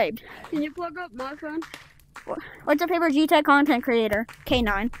subscribed. Can you plug up my phone? What's your favorite G-Tech content creator?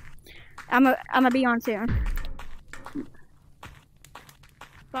 K9. I'm a be on soon.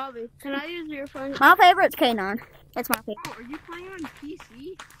 Bobby, can I use your phone? My favorite's K9. That's my favorite. Oh, are you playing on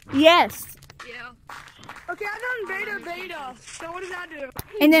PC? Yes. Yeah. Okay, I've done beta. So what does that do?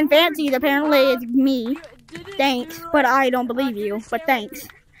 And then Fancy apparently is me. Did it Thanks, do, but like, I don't believe did you. it But say, thanks.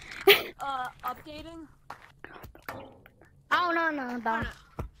 Updating? Oh no, dog.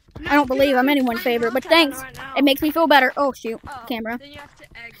 I don't believe I'm anyone's favorite, but thanks. It makes me feel better. Oh shoot, Oh, camera. Then you have to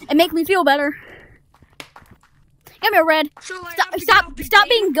exit. It makes me feel better. Come here, Red. So, like, Stop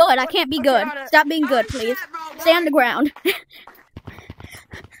being good. I can't be good. Stop being good, please. Stay on the ground.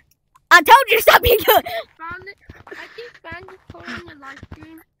 I told you to stop being good. Found it. I just found the code on the live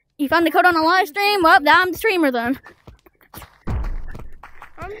stream. You found the code on the live stream? Well, I'm the streamer then. I'm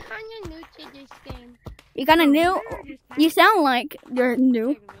kind of new to this game. You kind of new? You sound like you're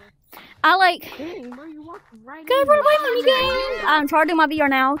new. I like. Dang, bro, you walked right Can I run away from you guys? I'm charging my VR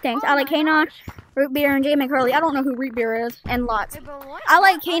now. Thanks. I like Kanon, Root Beer, and J McCurley. I don't know who Root Beer is, and lots. I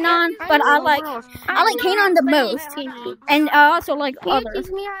like Kanon, but I like Kanon the most, and I also like Can you others.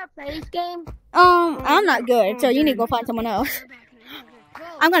 teach me how to play this game? I'm not good, so you need to go find someone else.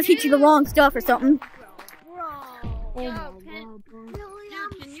 I'm gonna teach you the wrong stuff or something. Yo, can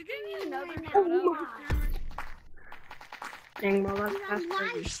you give me another Dang, bro, that's I'm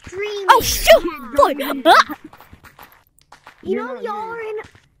live streaming. Oh shoot! Boy. Ah! You know y'all are in.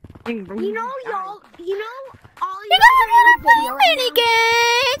 Dang, bro. You know y'all. You know all You you guys guys are in are the video gonna right play mini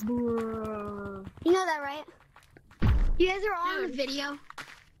games. Bruh. now. You know that, right? You guys are all in the video.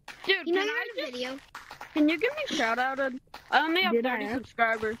 Dude, You know can you're I in the video. Can you give me a shout out? I only have 30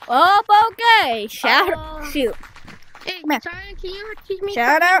 subscribers. Oh, okay. Shoot. Hey, Come here. Simon, can you teach me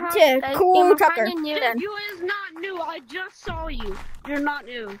Shout something out how to play Cool this game? I'm Tucker. kinda new. Then. You is not new. I just saw you. You're not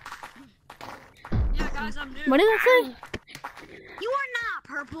new. Yeah, guys, I'm new. What did I say? You are not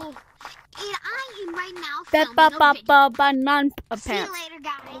purple. And I am right now Ba filming ba a ba video. ba ba non See you pants. later,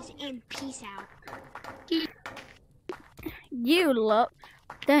 guys, and peace out. You love.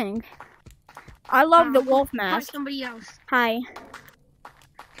 Dang. I love the wolf By mask. somebody else. Hi.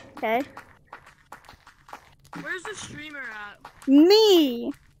 Okay. Where's the streamer at?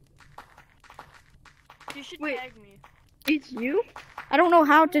 Me. You should Wait. tag me. It's you? I don't know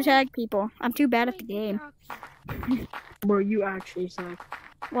how to tag people. I'm too bad at the game. Bro, you actually suck.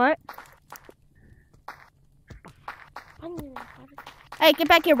 What? Hey, get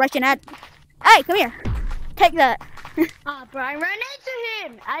back here, Russian ad. Hey, come here. Take that. Bro, I ran into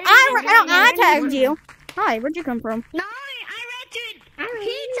him. I tagged you. Hi, where'd you come from? No, I ran into.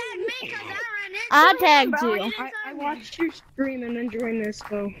 He tagged me because I ran into I him, tagged bro. you. He didn't I tag me. watched your stream and then joined this,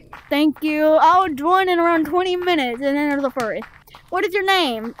 so. Thank you. I'll join in around 20 minutes and then there's a furry. What is your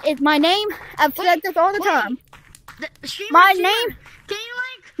name? It's my name. I've said this all the time. The streamer, My streamer, name- Can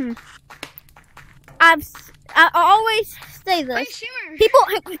you like? I always say this. Wait, streamer. People,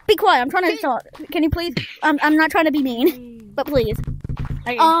 be quiet. I'm trying to talk. Can you please? I'm not trying to be mean, but please.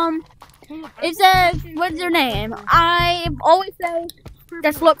 It says, what's your name? I always say,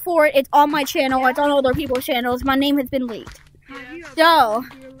 just look for it. It's on my channel. It's on other people's channels. My name has been leaked. So,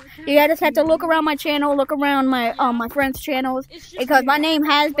 you just have to look around my channel, look around my my friends' channels, It's just because my name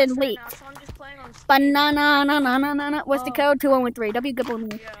has been right leaked. now, so I'm just playing on Steam. Banana. What's the code? 2113. W good on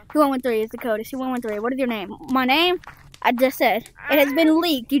me. Yeah. 2113 is the code. It's 2113. What is your name? My name? I just said. It has been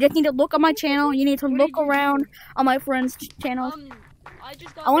leaked. You just need to look on my channel. You need to look around on my friends' channels. I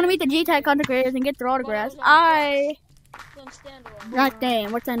just got I want to meet the G-Tag content creators and get their autographs. Nice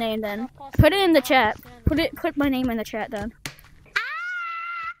name. What's that name then? Put it in the chat. Put my name in the chat then.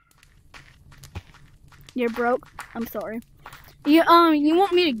 You're broke. I'm sorry. You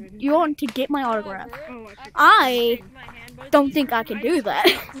want to get my autograph. I don't think I can do that.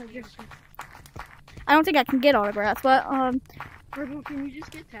 I don't think I can get autographs, but Purple, can you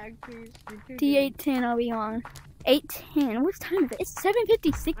just get tagged, please? T810 I'll be on. 8:10. What time is it? It's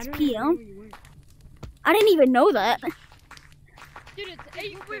 7:56 p.m. I didn't even know that. Dude, it's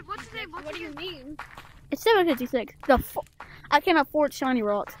 8. Wait, what's the name? What do you mean? It's 7:56. I can afford shiny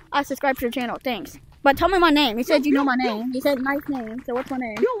rocks. I subscribe to your channel. Thanks. But tell me my name. You said you know my name. You said nice name. So what's my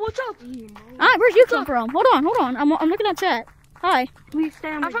name? Yo, what's up? Alright, where'd you come from? Hold on. I'm looking at chat. Hi. Please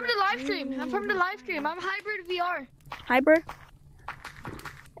stand. I'm from the live stream. I'm Hybrid VR. Hybrid.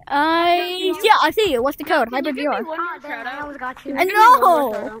 Yeah, I see you. What's the code? Hybrid VR. Oh, damn, I almost got you. I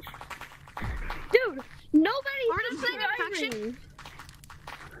know. Dude, nobody. We're just playing Hybrid.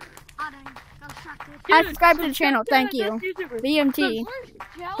 I subscribe to the channel. Thank you. BMT.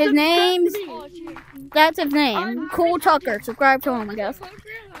 His name's. That's his name. Cool Tucker. Subscribe to him, I guess.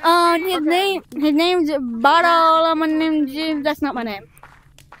 His name's Bada. That's not my name.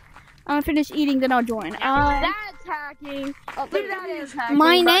 I'm finished eating, then I'll join. That's hacking. Oh, that is hacking.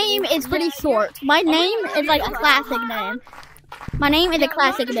 My name is pretty short. My name is like a classic name. My name is a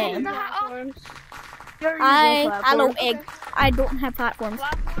classic name. Hello, egg. I don't have platforms.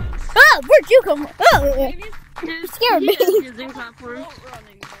 Oh, where'd you come? Oh, you scared me.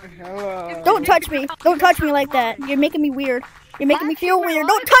 Hello. Don't touch me. Don't touch me like that. You're making me weird. You're making me feel weird.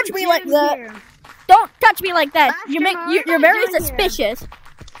 Don't touch me like that. Don't touch me like that. You're very suspicious.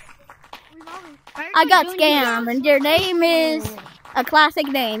 I got scammed, and your name is a classic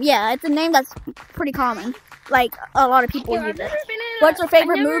name. Yeah, it's a name that's pretty common. Like, a lot of people use it. What's your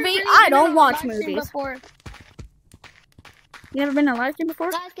favorite movie? I don't watch movies. You ever been in a live stream before?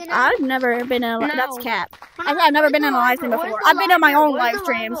 I've never been in a that's cap. I said I've never been in a live stream before. I've been in my own live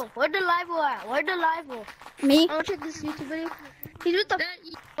streams. Where's the live at? Where's the live? Me? I want to check this YouTube video. He's with the.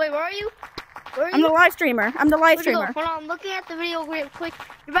 Wait, where are you? Where are I'm you? the live streamer. I'm the live Where'd you go? streamer. Hold on, I'm looking at the video real quick.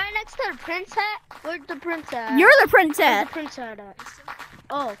 You're right next to the prince hat. Where's the prince hat? You're the Where's princess. the prince hat at?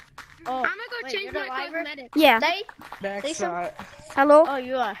 Oh. Oh. I'm gonna go Wait, change you're my the liver? cosmetics. Yeah. They? Backside. Hello? Oh,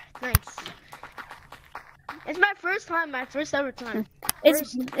 you are. Nice. It's my first time, my first ever time.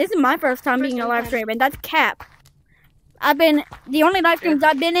 This is my first time being in a live stream, and that's cap. The only live streams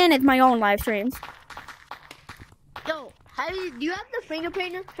I've been in is my own live streams. Yo, do you have the finger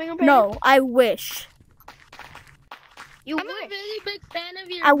painter? No, I wish. You I'm a wish. really big fan of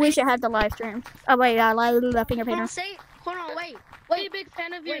your. I wish I had the live stream. Oh wait, the finger Hold painter. on, hold on, wait. Really big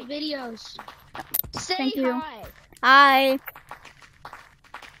fan of your videos. Say Thank you. hi. Hi.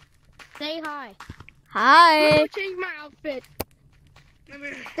 Say hi. I'm Hi. gonna change my outfit.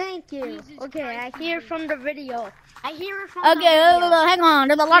 Thank you. Jesus Okay, Christ, I hear man. from the video. I hear it from Okay, the video. hang on.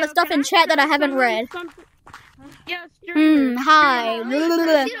 There's a lot of Yo, stuff can in chat that I show haven't someone read. something? Yes, streamer. Hi.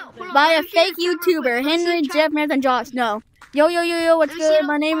 Hold By a on, fake let me see the camera YouTuber, real quick. Henry, Let's see Jeff, Math, and Josh. No. Yo, what's Let me see good? the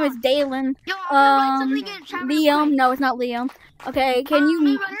My name is phone. Dalen. Yo, I'm gonna write something in chat real Liam. quick. No, it's not Liam. Okay, can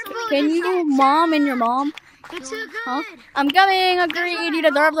you It's mom and your mom? It's too good. Huh? I'm coming. Agreed. You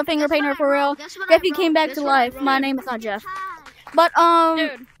deserve the finger painter for real. Jeff, you came back to life. My name is not Jeff. But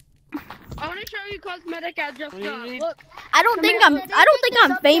Dude, I want to show you cosmetic I just got. Look, I don't think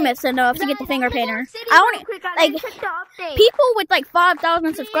I'm famous enough to get the finger painter. I don't like people with like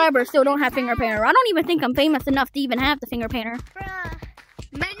 5,000 subscribers still don't have finger painter. I don't even think I'm famous enough to even have the finger painter.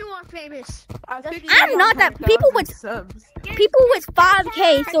 Men, you are famous. I'm not that. People with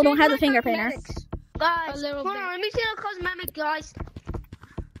 5K still don't have the finger painter. Guys, A little hold bit. on, let me see the cosmetic, guys.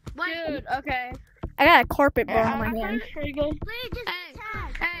 Wait, dude, okay. I got a carpet ball in my hand. Here you go.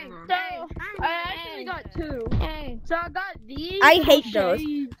 hey, So, I actually got two. hey. So I got these. I hate those.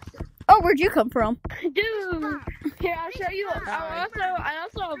 shades. Oh, where'd you come from? Dude, here I'll show you. I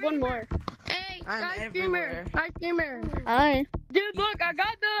also have one more. Hey, I'm guys, everywhere. streamer. Hi. Dude, look, I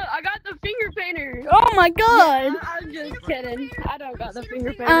got the finger painter. Oh my god. I'm just kidding. I don't got the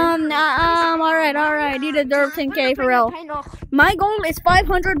finger painter. Alright. You deserve 10K for real. My goal is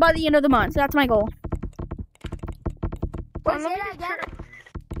 500 by the end of the month. That's my goal.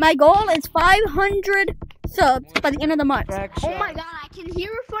 My goal is 500 subs by the end of the month. Oh my god, I can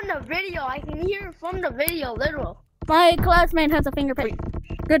hear it from the video. Literal. My classmate has a finger painter.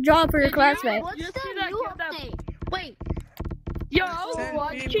 Good job for your classmate. What's Just the see that new kid that- update? Wait, Yo, I was Send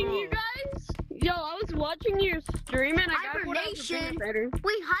watching people. you guys. Yo, I was watching your stream and I got one out the Hibernation. finger painter.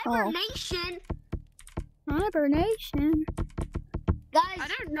 wait, hibernation. Hibernation. Guys, I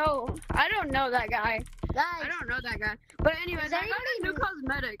don't know that guy. I guys. don't know that guy. But anyways, Is I got a new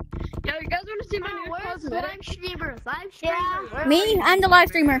cosmetic. Yo, you guys want to see my new Where's cosmetic? live streamer? Live streamer. Where Me? are you? I'm the live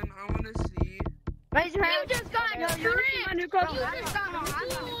streamer. I want to see. Raise your You hand. just got Yo, you want to see my new cosmetic?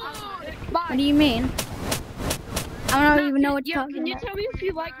 What do you mean? I don't even know what you're Yo, talking can you about. tell me if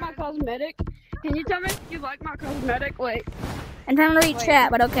you like my cosmetic? Can you tell me if you like my cosmetic? Wait. I'm trying to read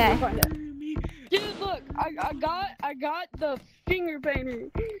chat, but okay. Dude, look, I got the finger painter.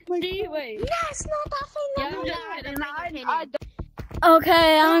 See, wait. Yes, no, Yeah, definitely I'm just not. kidding. I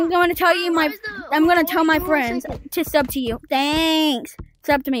Okay, I'm going to tell you Where's the- I'm going to what tell do my you want friends second? to sub to you. Thanks.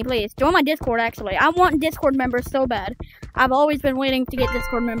 Sub to me, please. Join my Discord, actually. I want Discord members so bad. I've always been waiting to get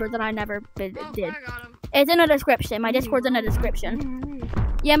Discord members that I never did. got him. It's in the description. My Discord's in the description.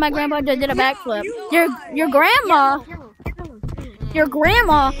 Yeah, my grandpa just did a backflip. Your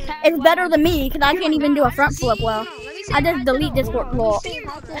grandma is better than me because I can't even do a front flip well. I just delete Discord. Lol.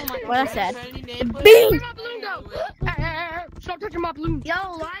 What I said. Bean. Where'd my balloon go? Stop touching my balloon. Yo,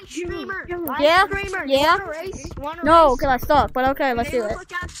 live streamer. Yeah? Live streamer. Yeah? You wanna race? Wanna No, race? because I suck. But okay, let's do it.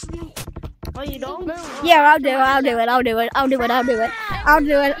 Oh, you don't? Yeah, I'll do it. I'll do it. I'll do it. I'll do it. I'll do it. I'll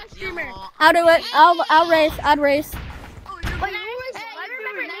do it. Streamer. I'll do it. I'll race. I'd race. Wait, you race? I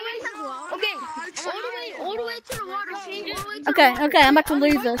remember you race as well. Okay, all the way to the water. See? All the way to the Okay, water. okay. I'm about to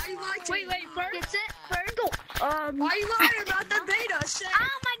lose this. Wait, first. Get set, first, go. Why you lying about the beta? Say, Oh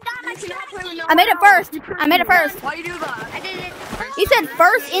my god, you cannot play with no I made it one else. first. I made it first. Why you do that? I did it. You said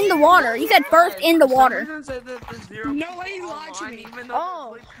first in the water. You said first in the water. No way you lied to me.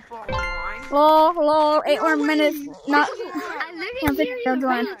 Oh. Lol, 8 more minutes. Not. I literally hear Don't you.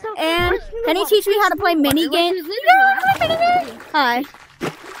 join. And can you teach me how to play mini games? Hi.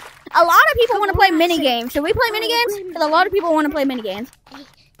 A lot of people want to play mini games. Should we play mini games? Because a lot of people want to play mini games.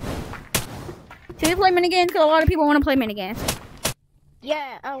 Should we play mini games? Because a lot of people want to play mini games.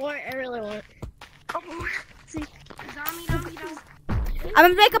 Yeah, I really want. I'm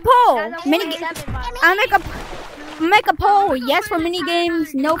gonna make a poll. Mini games. I'm gonna make a poll. Yes for mini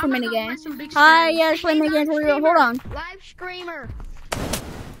games. No for mini games. Hi. Yes, play mini games. Hold on. Live streamer.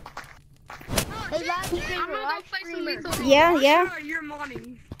 Hey, live streamer. Live streamer. Yeah. You're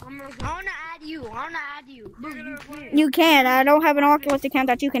modding. I wanna add you. You can. I don't have an Oculus account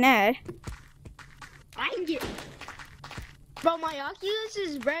that you can add. I can get. Bro, my Oculus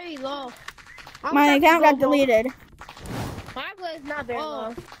is very low. My account got deleted. My Oculus is not very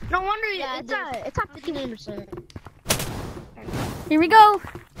low. No wonder it's at 51%. Here we go.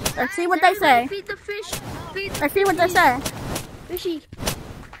 Let's see what they say. Feed the fish. Let's see what they say. Fishy.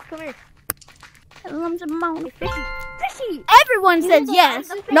 Come here. Fishy. Everyone says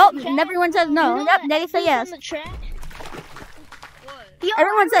yes. Nope. Everyone says no. Yep. They say yes.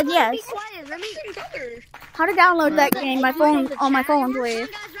 Everyone says yes. Be quiet. Let me. How to download that game? My phone on my phone, please.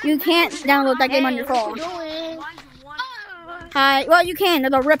 You can't download that game on your phone. Hi. Well, you can.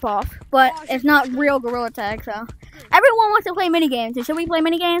 It's a ripoff, but it's not real Gorilla Tag. So everyone wants to play mini games. So should we play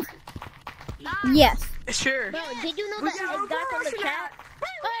mini games? Yes. Sure. Bro, did you know that I got on the chat?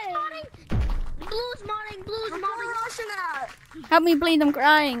 Blues modding. Help me, please. I'm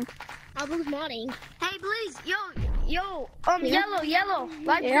crying. Blues modding. Hey, Blues, yo, yellow,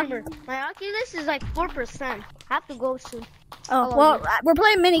 live Yeah. streamer. My Oculus is like 4%. I have to go soon. Oh well, we're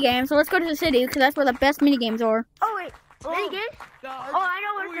playing mini games, so let's go to the city because that's where the best mini games are. Oh wait, mini game? Oh, I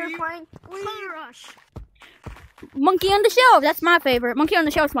know what they're playing. Color Rush. Monkey on the Shelf. That's my favorite. Monkey on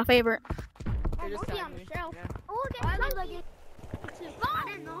the Shelf is my favorite. Monkey on the Shelf. Oh, okay. I like it. I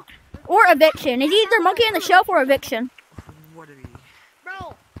didn't know. Or Eviction. It's either Monkey on the Shelf or Eviction.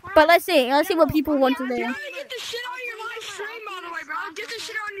 Bro. But let's see what people want to do. Get the shit on your live stream, by the way, bro. Get this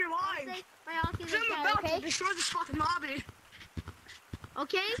shit on your live. My Oculus, I'm about okay? to destroy this fucking lobby.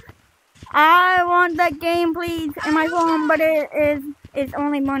 Okay? I want that game, please, in my phone, but it's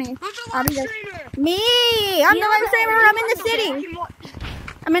only money. Who's the I'll live be there. streamer? Me! I'm the live streamer. I'm in the city.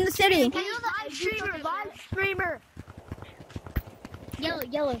 I'm in the city. Live streamer.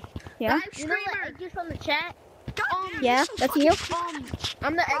 Yellow. Yeah. You know the Edges from the chat? Yeah, that's you.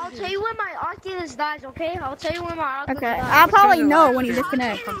 I'll tell you when my Oculus dies, okay? I'll tell you when my Oculus Okay. dies. I'll probably know when you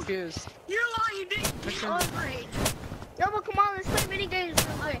disconnect. Confused. You're lying, dude. Yo, but come on, let's play mini games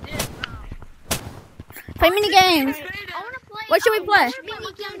real quick. Play mini games. I wanna play. What should we play?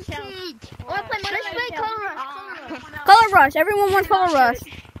 Mini games. I wanna play. Let's play Color Rush. Color Rush. Everyone wants Color Rush.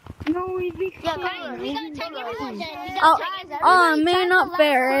 Yeah, guys, we gotta take everyone. Oh man, not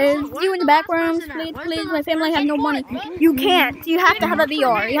fair. Is you in the back rooms? Please, my family have no money. You can't. You have to have a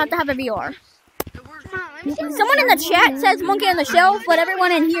VR. You have to have a VR. Someone in the chat says Monkey on the Shelf, but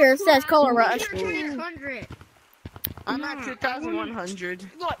everyone in here says Color Rush. 600. I'm at 2,100.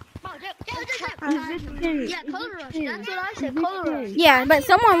 Yeah, Color Rush. That's what I said. Color Rush. Yeah, but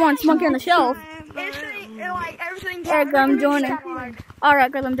someone wants Monkey on the Shelf. Everything's Eric, I'm joining.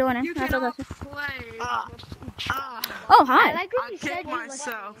 Alright, guys, I'm joining. You That's cannot okay. play. Oh, I hi. like when I you said kicked you like.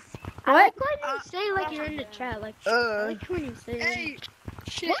 myself. I like when you say like you're in the chat. Like, I like when you say. Hey,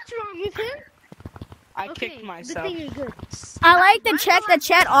 shit. What's wrong with him? I Okay, kicked the myself. thing is good. I like to check the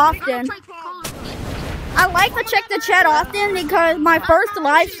chat often. I like to check the chat often because my first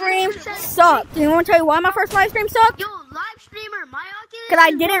live stream sucked. You want to tell you why my first live stream sucked? Yo, live streamer, my Oculus. Because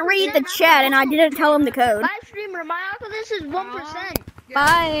I didn't read the chat and I didn't tell him the code. Live streamer, my Oculus is 1%.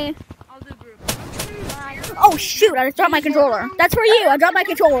 Bye. I'll do group. Oh shoot, I just dropped my controller. That's for you. I dropped my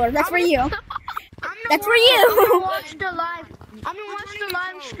controller. That's for you. That's for I'm you. gonna watch the live. I'm gonna watch the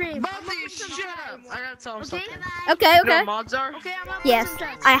live stream. Buffy, shut up. I gotta tell him something. Okay, You know okay. what mods are? Okay, I'm gonna Yes,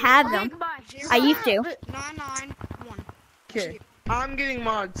 I have them. Goodbye. I used to. 991. Okay. I'm getting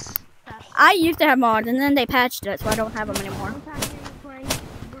mods. I used to have mods and then they patched it, so I don't have them anymore.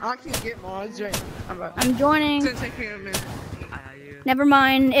 I can get mods right now. I'm joining. It's gonna take me a minute. Never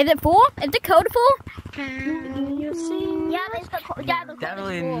mind. Is it full? Is the code full? Yeah, there's the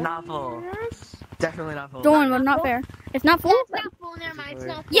Definitely not full. Definitely not full. Join, but not fair. It's not full? It's not full. Never mind. It's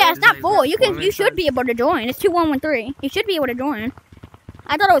not full. Yeah, it's not full. You should be able to join. It's 2113. You should be able to join.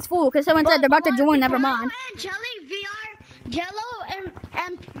 I thought it was full because someone said they're about to join. Never mind. Jelly VR, Jello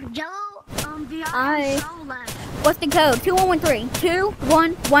and Jello VR Aye. and Pro left. What's the code? 2113.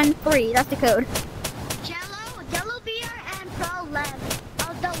 2113. That's the code. Jello VR and Pro left.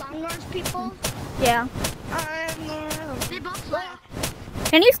 Oh, the Long North people. Yeah. They both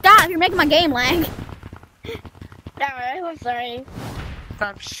left. Can you stop? You're making my game lag. Alright, I'm sorry.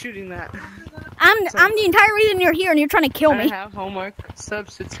 Stop shooting that. I'm the entire reason you're here and you're trying to kill I me. have homework.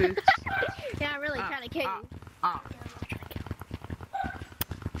 Substitute. Yeah, I'm really trying to kill you.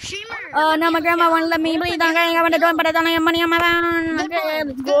 Streamer. No, my grandma won't let me. Please don't get what I'm doing, but I don't have money on my phone. Okay,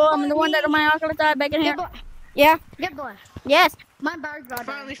 let's go. I'm the one that on my Oculus side bacon here. Good boy. Yeah. Good boy. Yes. My bird got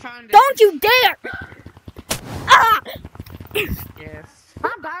Finally found it. Don't you dare! Ah! Yes.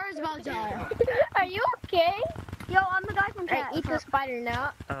 My bird is about to die. Are you okay? Yo, I'm the guy from Hey, Cat. eat the spider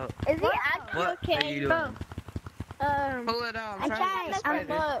now. Oh, Is he actually what okay? are you doing? Pull it out. I'm I'm trying to get trying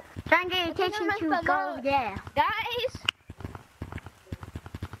the to spider. Try and get your attention to go there. Guys,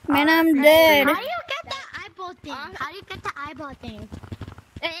 Man, I'm dead. How do you get that eyeball thing? How do you get the eyeball thing?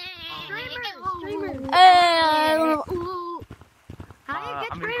 streamer. How do you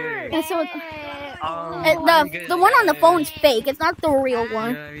get I'm streamer? good. Yeah, so Oh, the one on the phone's fake. It's not the real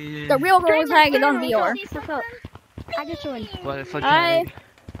one. The real girl tag is on VR. I just joined. What the fuck? I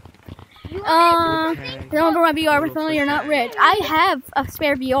don't for my VR. Apparently, you're not rich. I have a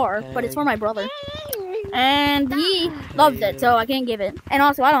spare VR, but it's for my brother, and he loves it, so I can't give it. And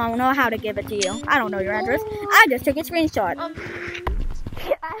also, I don't know how to give it to you. I don't know your address. I just took a screenshot.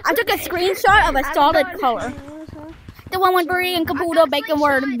 I took a screenshot of a solid color. The one with brie and caputo, bacon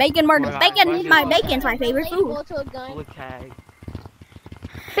word, bacon. My bacon's my favorite food. Go to a gun. Look tag.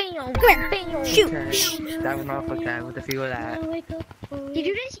 Come here. Shoot. That was not fuck tag. What the feel of that? Did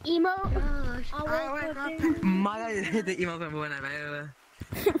you just emote? My guy hit the email from when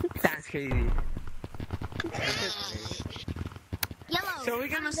That's crazy. Yellow. So we're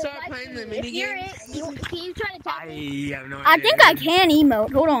gonna start playing the mini games. Can you try to tap I me? have no idea. I think I can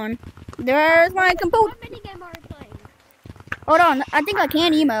emote. Hold on. There's my computer. What minigame are we playing? Hold on. I think I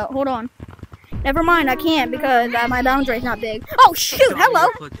can emote. Hold on. Never mind. I can't because my boundary's not big. Oh shoot! Hello.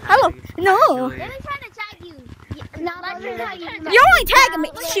 Hello. No. Let me try to tag you. No, let me tag you. You're only tagging me.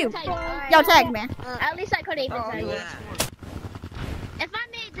 Shoot. Yo, tag me. At least I could even tag you. Yeah. If I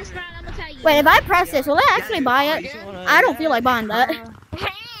made this round, I'm gonna tag you. Wait, if I press this, will it actually buy it? I don't feel like buying that. Hey,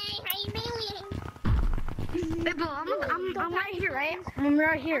 how you doing? Hey, bro, I'm right here, right? I'm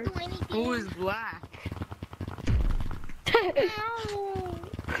right here. Who is black?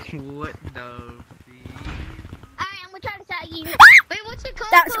 What the? Alright, I'm gonna try to tag you. Wait, what's your code?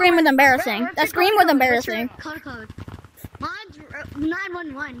 That scream was embarrassing. That scream was embarrassing. Code. Mine's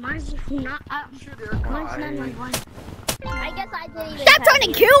 911. Mine's not. Mine's 911. I guess I didn't even Stop trying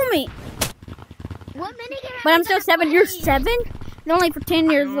to kill me. What minigame? But I'm still 7. You're 7? You're only for 10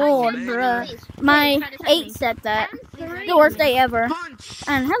 years old, bruh. My 8 said that. The worst day ever. Punch!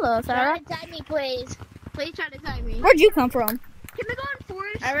 And hello, Try Sarah. to tag me, please. Please try to tag me. Where'd you come from? Can we go on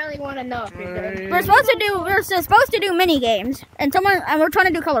forest? I really want to know if you're good. We're supposed to do mini games, and we're trying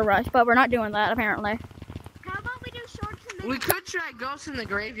to do Color Rush, but we're not doing that apparently. How about we do shorts and We could try Ghosts in the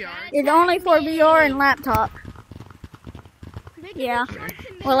Graveyard. It's only for VR and laptop. Yeah.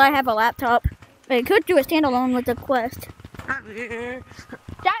 Well, I have a laptop. It could do a standalone with the Quest. Try to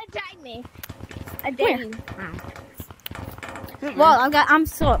tag me. I dare you. Well, I'm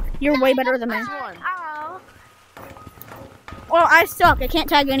suck. You're way better than me. Oh. Well, I suck. I can't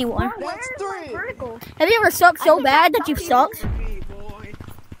tag anyone. That's 3. Vertical. Have you ever sucked so bad that you sucked? Boy.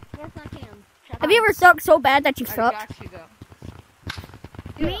 yes, I can. Have you ever sucked so bad that you I sucked? got you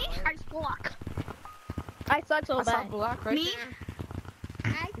though. Me? I block. I suck so I saw bad. black right Me?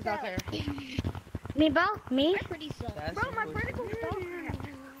 there. He's out there. Me, Bo? Me? I pretty suck. Bro, my vertical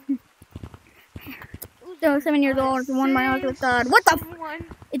Still 7 years old. One my Oculus God. What the?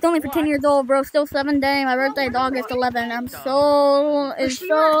 It's only for 10 years old, bro. Still 7 days. My birthday is August 11. It's so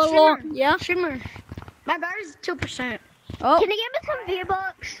long. Yeah. Streamer. My battery's 2%. Oh, Can you give me some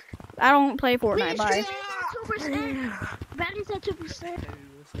V-Bucks? I don't play Fortnite. Bye. 2%. Battery's at 2%.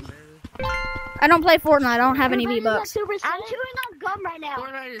 I don't play Fortnite. I don't have any V-Bucks. I'm chewing on gum right now.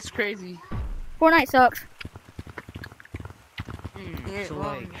 Fortnite is crazy. Fortnite sucks. So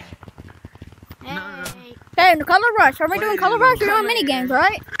like, Hey. Okay, the Color Rush. Are we doing Color Rush? We're doing mini games,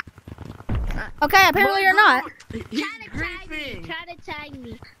 right? Okay, apparently you're not. He's Try to tag me. griefing. Try to tag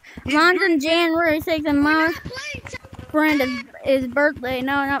me. Mine's in January 6th, and my friend is birthday.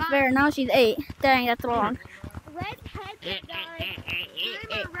 No, not fair. Now she's 8. Dang, that's wrong. Red headset guy.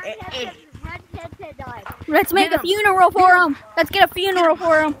 Red headset headset died. Let's make a funeral for him. Let's get a funeral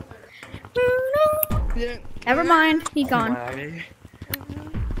for him. Yeah. Never mind, he's gone.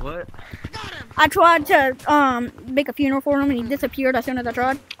 What? I tried to make a funeral for him and he disappeared as soon as I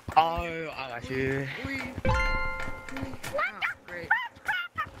tried. Oh, I got you. Great.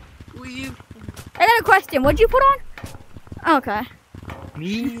 We. I got a question. What'd you put on? Okay.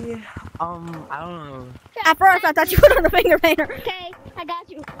 Me? I don't know. At first, I thought you put on the finger painter. Okay, I got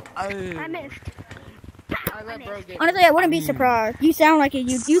you. I missed. I let bro get. Honestly, I wouldn't be surprised. You sound like a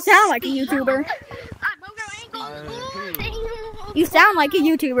YouTuber. You sound like a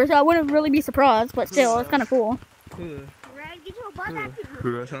YouTuber, so I wouldn't really be surprised. But still, it's kind of cool. Who? Wait,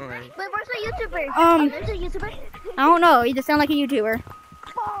 where's the YouTuber? There's a YouTuber. I don't know. You just sound like a YouTuber,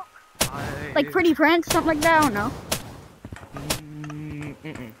 like Pretty Prince, something like that. I don't know.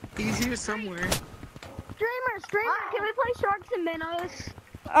 He's here somewhere. Streamer, can we play Sharks and Minnows?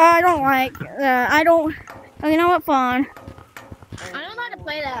 I don't like. I don't. Oh, you know what? Fine. I don't know how to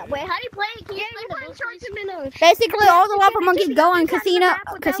play that. Wait, how do you play it? Can you play the Sharks and Minnows? Basically, all the lava monkeys go on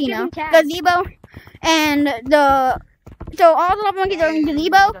gazebo, and so all the lava monkeys are in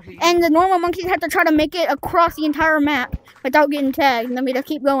gazebo, and the normal monkeys have to try to make it across the entire map without getting tagged, and then we just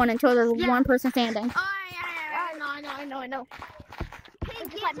keep going until there's one person standing. I know.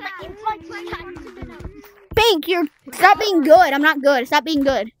 Pink, stop being good. I'm not good. Stop being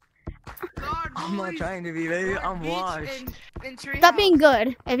good. I'm not trying to be, baby. I'm washed. Stop being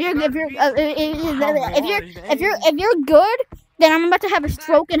good. If you're good, then I'm about to have a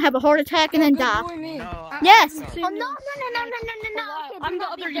stroke and have a heart attack and then die. No, Yes. Oh, no. I'm the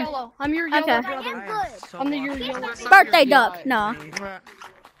other yellow. I'm your yellow Okay. brother. I'm your yellow. Birthday duck. No.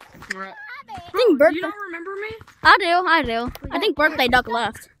 I think You birthday. don't remember me? I do. I think birthday duck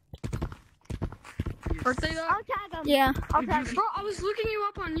left. Birthday dog? I'll tag him. Yeah. Bro, I was looking you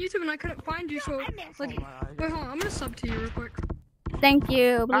up on YouTube and I couldn't find you, so like, wait, hold on, I'm gonna sub to you real quick. Thank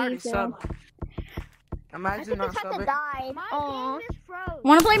you. I already Please. sub. I Imagine think not it's have to subbing. die. My game is froze.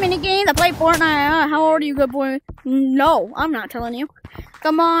 Wanna play mini games? I play Fortnite. How old are you, good boy? No, I'm not telling you.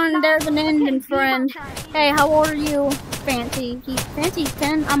 Come on, there's an Indian friend. Hey, how old are you? Fancy. Fancy's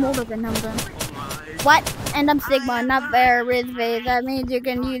 10. I'm older than him then. What? And I'm Sigma, not fair. Rizviz. That means you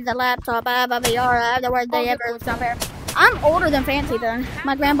can use the laptop. I have a VR. I have the worst day ever. It's not fair. I'm older than Fancy then.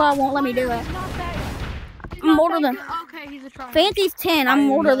 My grandpa won't let me do it. I'm older than Okay, he's a try. Fancy's 10. I'm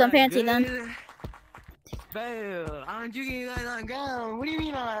older than Fancy then. Babe, aren't you getting that on ground? What do you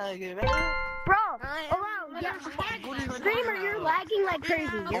mean I like it, babe? Bro, Streamer, you're lagging like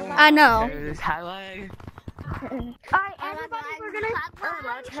crazy. You're I know. There's high lag. Alright, everybody, we're gonna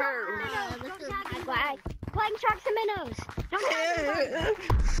playing Sharks and Minnows. Don't tag me.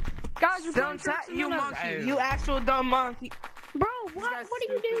 Guys, we're playing Don't Sharks tap and you Minnows. monkey. You actual dumb monkey. Bro, what are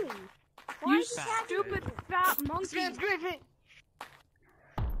you doing? Why You is he tagging stupid fat This monkey. man's griefing.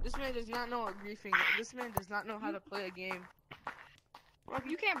 This man does not know what griefing is. This man does not know how to play a game. Bro,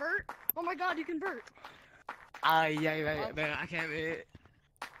 you can't vert. Oh my god, you can vert. Yeah, man, I can't be it.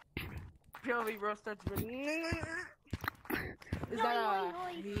 POV bro starts running. Is that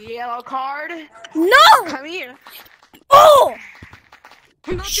a yellow card? No! Come here. Oh!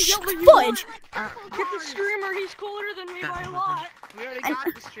 I'm not the yellow you Fudge! want. Get the streamer, he's cooler than me by a lot. We already got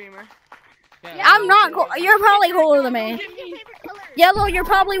the streamer. Yeah, I'm not cool. You're probably cooler than me. Yellow, you're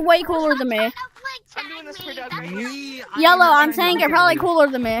probably way cooler than me. I'm doing this for Doug right now. Me, Yellow, I'm saying you're probably cooler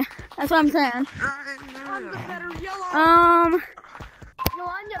than me. That's what I'm saying. I'm the better yellow. No,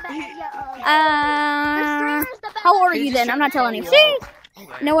 I'm the better yellow. How old are you then? I'm not telling you. See? You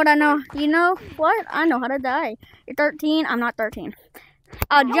know what I know? You know what? I know how to die. You're 13. I'm not 13.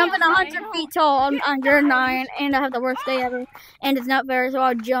 I'll jump in 100 feet tall on your 9, and I have the worst day ever. And it's not fair, so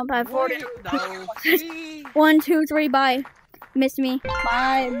I'll jump at 40. 1, 2, 3, bye. Miss me.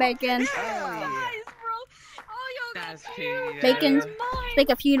 Bye, Bacon. That's cute. Bacon's make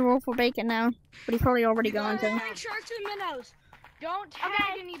a funeral for Bacon now, but he's probably already gone too. Playing Sharks and Minnows. Don't tag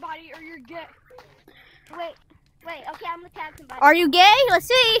anybody or you're gay. Wait, okay, I'm gonna tag somebody. Are you gay? Let's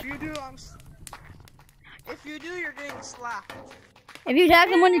see. If you do, if you do, you're getting slapped. If you tag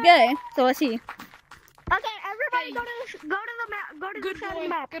someone, you're gay. So let's see. Okay, everybody go to the map. Go to Good the side of boy. the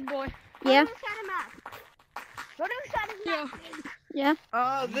map. Good boy. Yeah. Go to the side of the map. Go to the side of the map. Yeah.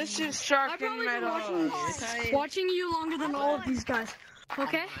 This is Shark I've probably and been Meadows. watching you longer than all of these guys.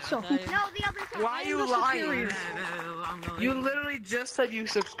 Okay? So, No, the other side. Why are you lying? You literally just said you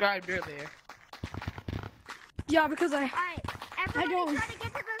subscribed earlier. yeah, because Alright, everybody don't- try to get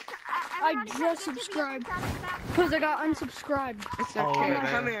to the I everybody try to just get to the subscribed. other side of the map. because I got unsubscribed. It's Oh, okay.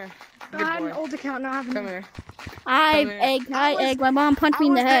 okay. Come here. I had an Good boy. old account, now I have Come a here. Egg. My mom punched me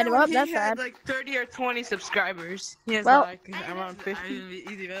in the head. Well, that's He had sad. like 30 or 20 subscribers. He has Well- like around 50.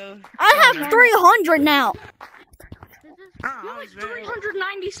 Easy, bro. I have 300 now. I was very.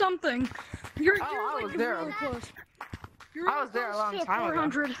 390 something. You're I was like there. really close. You're I was there a long close to time ago.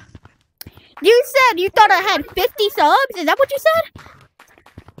 400. You said you thought I had 50 subs? Is that what you said?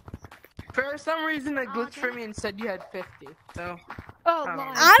 For some reason, it glitched for me and said you had 50. So. Oh, I don't my.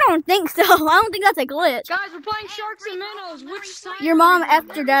 know. I don't think so. I don't think that's a glitch. Guys, we're playing Sharks and Minnows. Which side? Your mom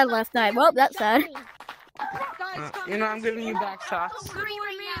effed your dad last night. Well, that's sad. Guys, come You know, I'm giving you back shots. Good boy,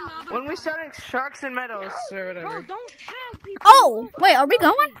 man, Bubba. When we started Sharks and Meadows or Bro, whatever. don't tag people. Oh, wait, are we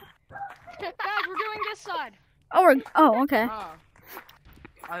going? Guys, we're doing this side. Oh, okay. Oh.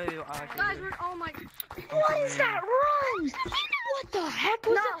 Guys, we're. Oh my. What is that run? What the heck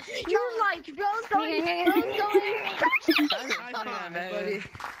was that? You're like, Bro's going. buddy.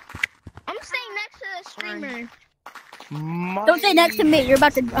 I'm staying next to the streamer. Don't say next to me. You're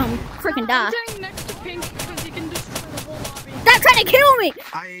about to freaking die. I'm staying next to Pink because he can destroy the whole lobby. Stop trying to kill me.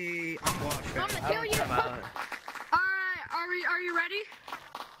 I'm watching. I'm gonna kill you. Alright, are you ready?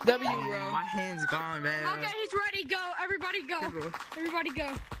 W, bro. My hand's gone, man. Okay, he's ready. Go. Everybody go. Everybody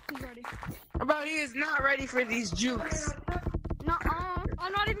go. He's ready. Bro, he is not ready for these jukes. Nuh-uh.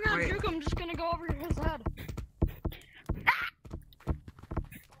 I'm not even gonna Wait. juke him. I'm just gonna go over his head.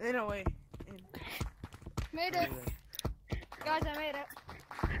 In a way. Made it. Guys, I made it.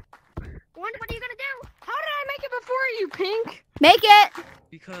 What are you gonna do? How did I make it before you, Pink? Make it.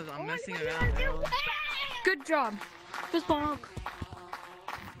 Because I'm messing around, bro. Good job. Fist bump.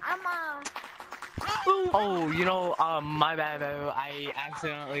 I'm Oh, you know, my bad, bro. I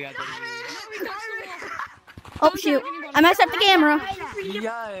accidentally got the. Oh, shoot. I messed up the camera.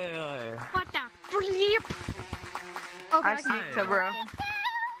 Yeah. What the flip? I sneaked, bro.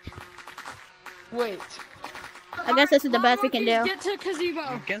 Wait. I guess this is the best we can do. Get to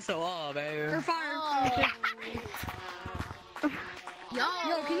Gazebo. Against the wall, Or bro. fire. Yo,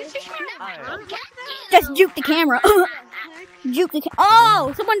 can you teach me how to Just juke the camera. Juke the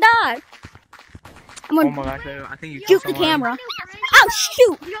Oh, someone died. I'm Oh gonna my gosh, bro. I think you juke the camera. Oh,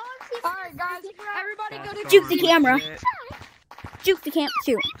 shoot. Alright, guys. Everybody go to Juke the camera. Juke the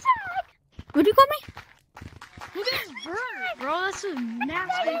Shoot. What'd you call me? Look at this bird, bro. That's a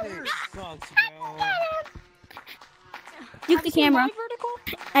nasty bird. Sucks, bro. Juke the camera. Vertical?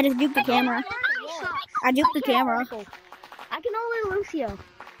 I just juked the camera. I juked the camera. I can only Lucio.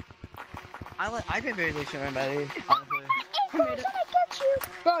 I can barely shoot my buddy. Honestly. I get you.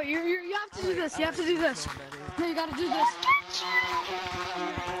 Bro, you have to do this. You have to do this. No, you gotta do this.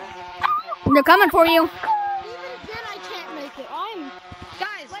 They're coming for you. Even then, I can't make it.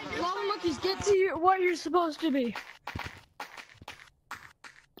 Guys, lava monkeys, get to what you're supposed to be.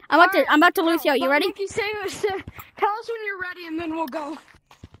 I'm about to lose you. You ready? Monkey, tell us when you're ready, and then we'll go.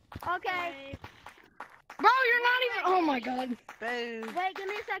 Okay. Bro, you're not even. Oh my god. Boo. Wait, give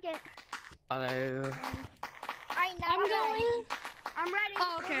me a second. Hello. Alright, now I'm we're ready. going. I'm ready.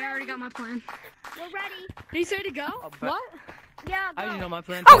 Oh, okay. I already got my plan. We're ready. Did he say to go? but- What? Yeah, I go. didn't know my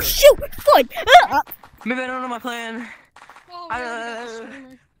plan. Oh, shoot. Foot. Maybe I don't know my plan. Oh, we already got the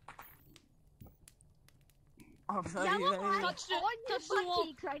streamer. I'm sorry. Yeah, look, man. I'm Touched it. on your Touched the butt wall.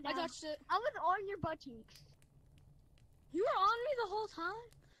 cheeks right now. I touched it. I was on your butt cheeks. You were on me the whole time?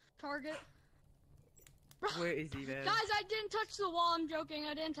 Target. Where is he, man? Guys, I didn't touch the wall. I'm joking.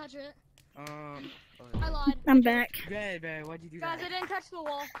 I didn't touch it. Oh, I lied. I'm back. Bad, why'd you do Guys, that? I didn't touch the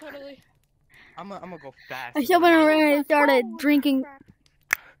wall. Totally. I'm gonna go fast. I still already started drinking.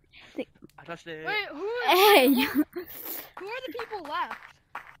 I touched it. Wait, who Hey. are the people left?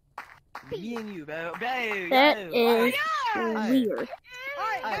 Me and you, bro. That is weird. Alright,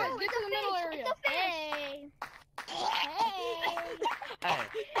 guys, get to the middle area. Hey. Hey.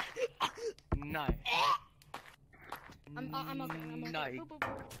 No. I'm okay. No. Boop, boop,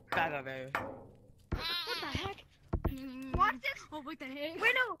 boop. Better, bro. What the heck? Watch this. Oh, what the heck?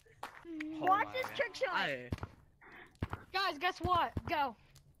 Wait, no. Watch this trick shot. Hey. Guys, guess what? Go.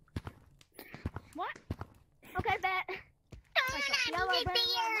 What? Okay, bet. Yellow bird.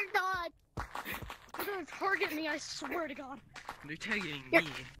 You're gonna target me, I swear to God. They're targeting me.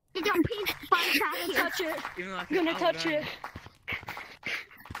 You got peace by I'm gonna touch it. Even though I I'm gonna can touch it.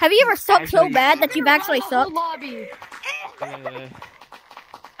 Have you ever sucked so bad that you've actually Run the whole sucked? lobby.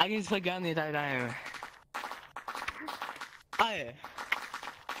 I can just play gun the entire time. Hey.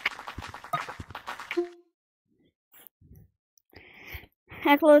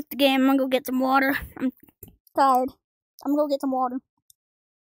 I closed the game. I'm gonna go get some water. I'm tired. I'm gonna go get some water.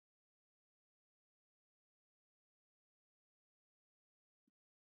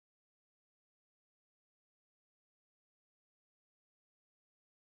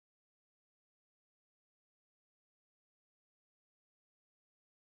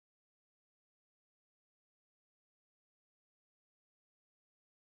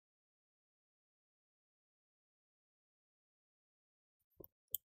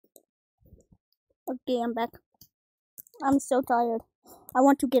 Okay, I'm back. I'm so tired. I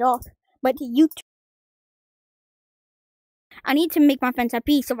want to get off, but I need to make my friends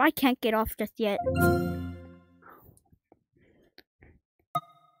happy, so I can't get off just yet.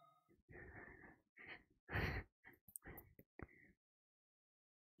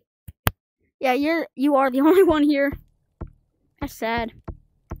 Yeah, you are the only one here. That's sad.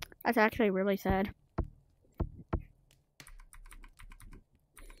 That's actually really sad.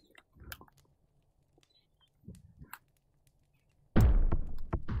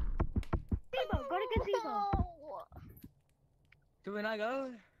 Go to gazebo. Do we not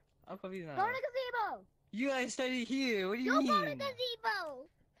go? I'm confused now. Go to gazebo. You guys started here. What do you You mean? go to gazebo.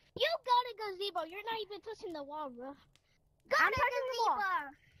 You go to gazebo. You're not even touching the wall, bro. Go I'm to touching the wall.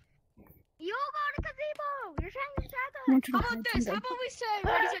 gazebo. You go to gazebo. You're trying to tag I want us. you to How about hide this? How something. about we say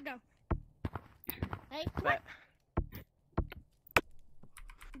ready, set, go? Hey, But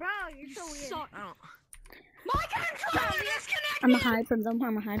Bro, you're so weird. Suck. I don't. My controller disconnected! I'm gonna hide from them.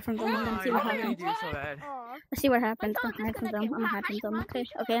 I'm gonna hide from them. I'm gonna Oh, see what you really happens. do so bad. Aw. Let's see what happens. My I'm gonna hide from them. phone I'm gonna hide from them. Okay,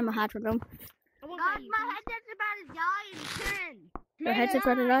 okay, I'm gonna hide from them. I won't God, tell you. my headset's about to die in 10. Your headset's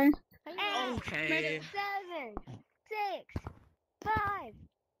ready to die. 8, Okay. 7, 6, 5,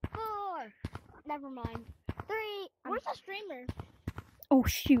 4. Never mind. 3. Where's the streamer? Oh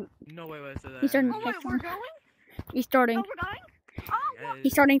shoot! No way was that. He's starting Oh, to wait, catch we're on. going? He's starting. Oh, we're going? Oh,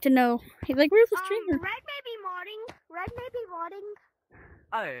 He's starting to know. He's like, "Where's the Red streamer?" may be modding. Red may be modding.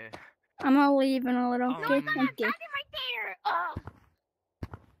 Oh. I'm gonna leave in a little. Okay, No, thank you. Dragon right there. Oh.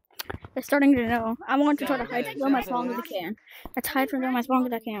 They're starting to know. I want to try to Yeah, hide yeah, from them as yeah. long as I can. Let's hide from them as long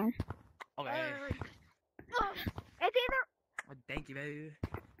as I can. Okay. It's either. Oh, thank you, baby.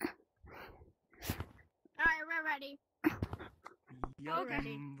 Alright, we're ready. Yup, Okay.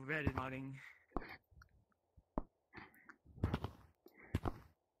 I'm ready, modding.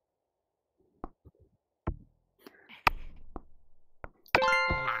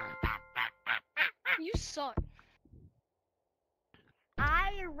 You suck.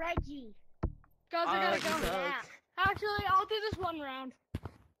 Reggie. Guys, I gotta you go. suck. Actually, I'll do this one round.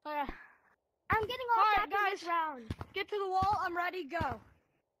 I'm getting off Alright, track in guys. this round. Get to the wall. I'm ready. Go.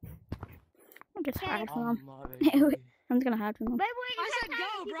 I'll just hide Oh, from them. modding. I'm just gonna hide from them. Wait, wait. I said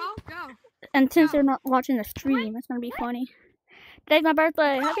go, bro. Go. And since they're not watching the stream, it's gonna be funny. Today's my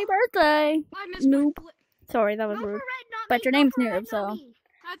birthday. Happy birthday! I missed my Noob. flip. Sorry, that was Go for rude. red, not But me. your Go name's for red, Noob, not so. me.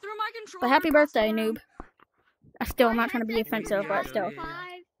 I threw my controller. But happy across the birthday, room. noob. I'm not trying to be headset's offensive, but still. Yeah.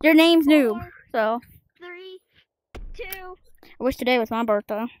 5, Your name's Noob, 4, so 3, 2. I wish today was my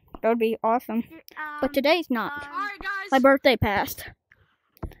birthday. That would be awesome. But today's not. Alright, guys. My birthday passed.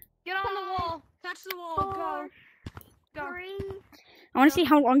 Get on the wall. Touch the wall. Go. 3. I want to see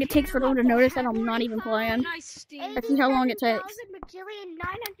how long it takes for them to notice that I'm not even playing. Nice steam. Let's see how long it takes.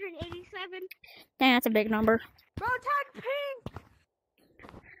 987. Dang, that's a big number. Bro, tag pink.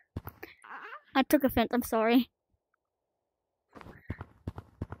 I took offense. I'm sorry.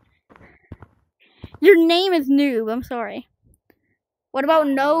 Your name is Noob. I'm sorry. What about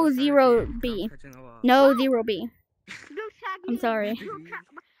No I'm Zero touching- B? I'm touching the wall. No Zero B. I'm I'm sorry. I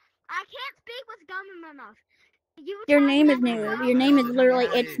can't speak with gum in my mouth. Your name is Noob. Your name is literally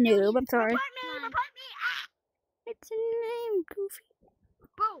It's Noob. I'm sorry. Report me, report me. It's a name, Goofy.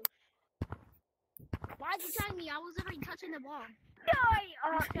 Bro. Why'd you tag me? I was literally touching the ball.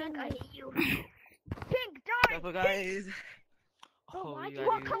 Die! Pink, I hate you. Pink, die! Careful, guys. Bro, Oh, why'd you you, guys.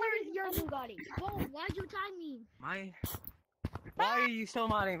 what color is your Bugatti? Bro, why'd you tag me? My. Why are you still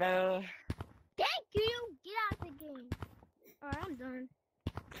modding, bro? Thank you! Get out of the game. Alright, I'm done.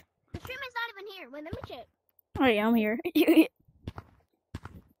 The stream is not even here. Wait, let me check. Oh yeah, I'm here.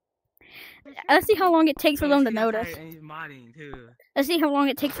 Let's see how long it takes for them to notice. And he's modding too. Let's see how long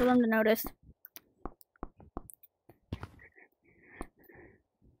it takes for them to notice.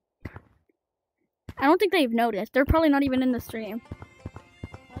 I don't think they've noticed. They're probably not even in the stream.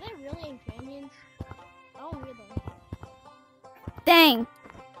 Are they really in canyons? I don't hear them. Dang.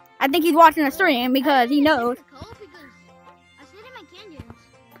 I think he's watching the stream because he knows. Because I see them in canyons.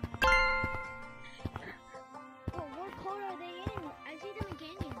 Well, what color are they in? I see them in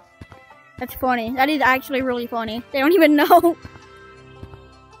canyons. That's funny. That is actually really funny. They don't even know.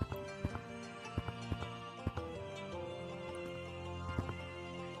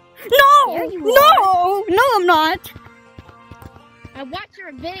 No! There you No! No, I'm not. I watched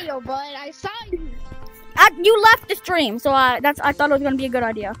your video, bud. I saw you. You left the stream, so I thought it was gonna be a good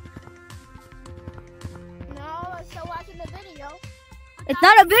idea. No, I'm still watching the video. It's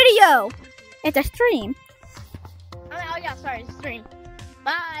not a video. It's a stream. Oh yeah, sorry, stream.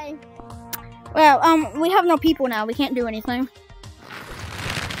 Bye. Well, we have no people now. We can't do anything.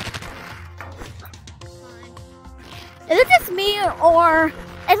 Is it just me or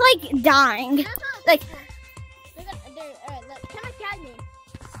it's like dying? Like,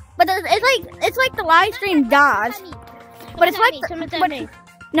 but it's like the live stream dies. But it's like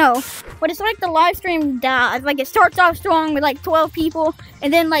no, but it's like the live stream dies. Like it starts off strong with like 12 people,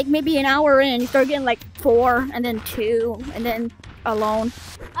 and then like maybe an hour in, you start getting like 4, and then 2, and then alone.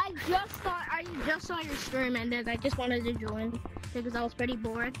 I just saw your stream and then I just wanted to join because I was pretty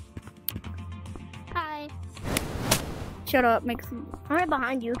bored. Hi. Shut up, makes. I'm right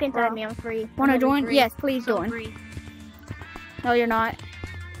behind you. You can tag me. I'm free. Wanna I'm join? free. Yes, please So join. free. No, you're not.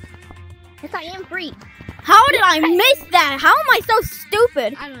 Yes, I am free. How did I miss that? How am I so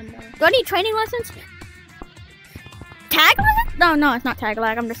stupid? I don't know. Do I need training lessons? Tag lessons? No, it's not tag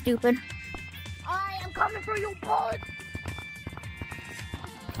lag. I'm just stupid. I am coming for you, bud.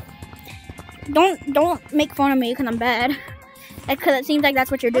 Don't make fun of me because I'm bad. Because it seems like that's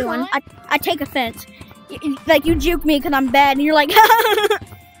what you're doing. I take offense. Like you juke me because I'm bad, and you're like. If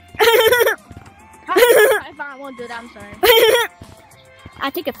I won't do that, I'm sorry. I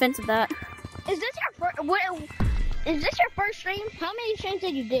take offense of that. Is this your first? Is this your first stream? How many streams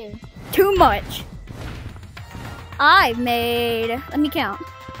did you do? Too much. I've made. Let me count.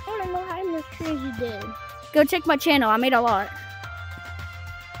 I want to know how many streams you did. Go check my channel. I made a lot.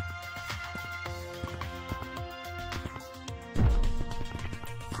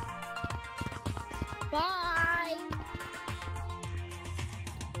 Bye.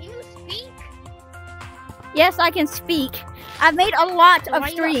 Can you speak? Yes, I can speak. I've made a lot Why of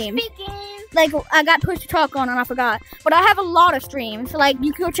you not streams. speaking? Like, I got push to talk on and I forgot. But I have a lot of streams. Like,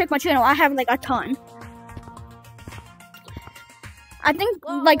 you can go check my channel. I have, like, a ton. I think,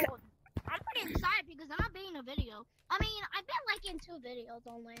 Whoa, like, I'm pretty excited because I'm not being a video. I mean, I've been like in 2 videos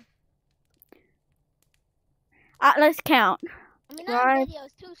only. let's count. I mean, not Right. videos,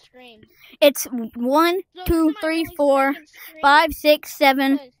 2 streams. It's 1, So 2, this is my 3, only 4, second stream 5, 6,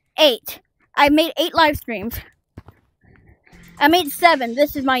 7, because 8. I made 8 live streams. I made 7.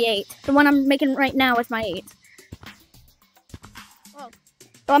 This is my 8th. The one I'm making right now is my 8th. Oh.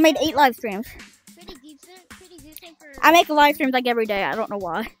 So I made 8 live streams. Pretty decent for. I make live streams like every day. I don't know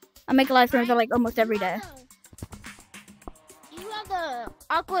why. I make live streams like almost every day. You have the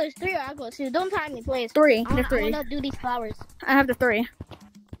Oculus 3 or Oculus 2. Don't time me, please. 3. I There's 3. want to do these flowers. I have the 3.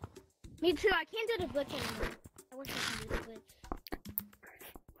 Me too. I can't do the glitch anymore. I wish I could do the glitch.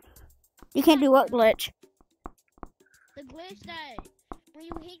 You can't do what glitch? The glitch that when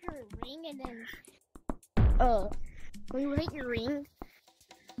you hit your ring and then when you hit your ring.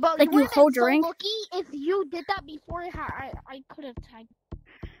 But Like you would've hold been your so ring? lucky if you did that before I could have tagged.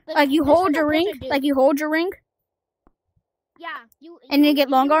 Like you this is hold the your glitch ring? I do. Like you hold your ring? Yeah, you. And you get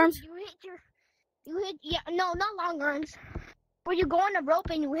long arms? You hit no, not long arms. Where you go on a rope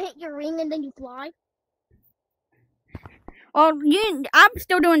and you hit your ring and then you fly. Well, I'm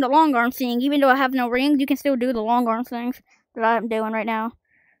still doing the long arm thing. Even though I have no rings, you can still do the long arm things that I'm doing right now.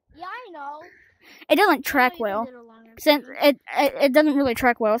 Yeah, I know. It doesn't I know track you can well. do the long arm Since thing. it doesn't really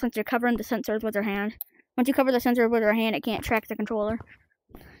track well since you're covering the sensors with your hand. Once you cover the sensor with your hand, it can't track the controller.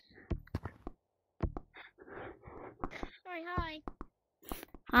 Hi.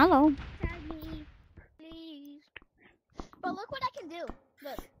 Hello. Tag me, please. But look what I can do.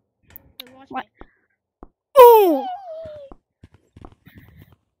 Look. Look, watch What? me. Ooh!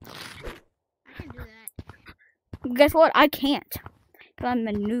 I can do that. Guess what? I can't. 'Cause I'm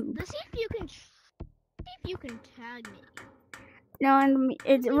a noob. Let's see if you can tag me. No, and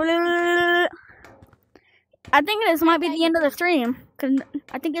it's. I think this might be the end of the stream. Cause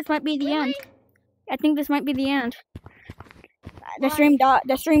I think this might be the end. I think this might be the end. The stream died.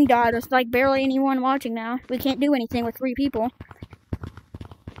 The stream died. There's like barely anyone watching now. We can't do anything with 3 people.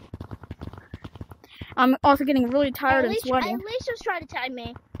 I'm also getting really tired and sweating. At least just try to tag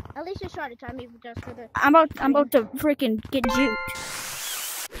me. At least just try to tag me just for the. I'm about to freaking get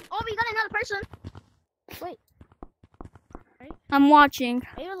juked. Oh, we got another person. Wait, I'm watching.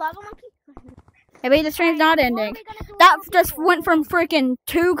 are you a lava monkey? Maybe the stream's not What are ending. we gonna do with That more just people? went from freaking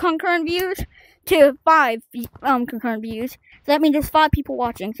 2 concurrent views to 5 concurrent views. So that means there's 5 people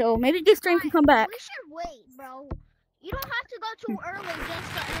watching. So maybe this stream can come back. We should wait, bro. You don't have to go too early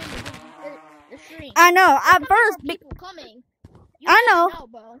just to end the stream. I know. There's At gonna be first, more people coming. You I never know.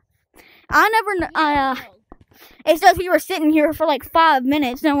 bro. I never. You never know. It says we were sitting here for like 5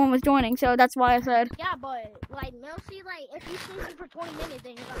 minutes. No one was joining, so that's why I said. Yeah, but like mostly like if you stay here for 20 minutes,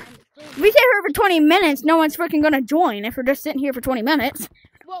 then you're gonna end the stream. If we sit here for 20 minutes, no one's freaking gonna join if we're just sitting here for 20 minutes.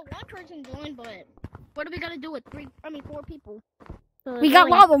 Well, one person joined, but what are we gonna do with 4 people? So We it's got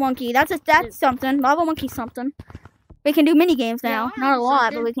only- Lava Monkey. That's something. Lava Monkey's something. We can do mini games now. Yeah, Not a lot,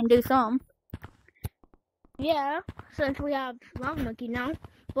 but something. we can do some. Yeah, since we have Lava Monkey now.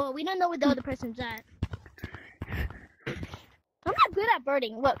 But we don't know where the other person's at. I'm not good at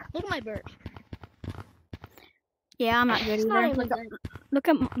birding. Look at my bird. Yeah, I'm not good It's not either. even Look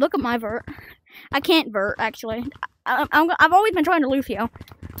good. at my vert. I can't vert actually. I've always been trying to Lucio.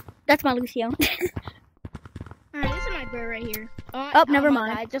 That's my Lucio. Alright, this is my bird right here. Oh, never my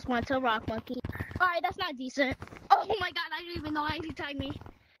mind. God, I just went to a rock monkey. Alright, that's not decent. Oh my god, I didn't even know how he tagged me.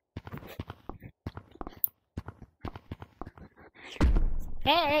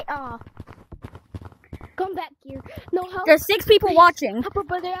 Hey, come back here. No help. There's 6 people Please. watching. Help a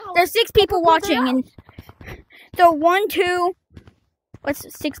brother out. There's 6 people Help a brother watching, and so 1, 2.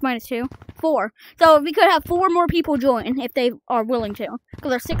 What's 6 minus 2? 4. So we could have 4 more people join if they are willing to,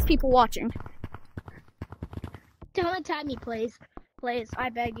 because there's 6 people watching. Don't tag me, please. Please, I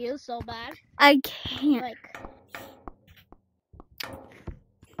beg you so bad. I can't. Like,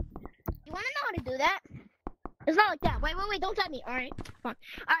 you wanna know how to do that? It's not like that. Wait, don't tag me. Alright, fine.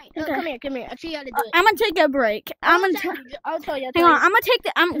 Alright, Okay. come here. I'll show you how to do it. I'm gonna take a break. I'll tell you. Hang on. I'm gonna take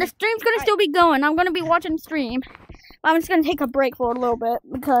the stream's gonna still be going. I'm gonna be watching the stream. I'm just gonna take a break for a little bit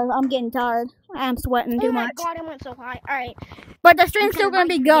because I'm getting tired. I'm sweating too much. Oh my god, it went so high. Alright. But the stream's I'm still gonna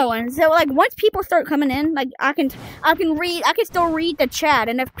gonna be write going. So like once people start coming in, like I can still read the chat,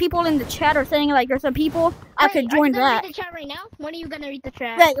 and if people in the chat are saying like there's some people, I could join Are you gonna that. read the chat right now? When are you gonna read the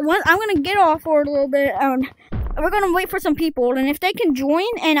chat? Like I'm gonna get off for a little bit. We're gonna wait for some people, and if they can join,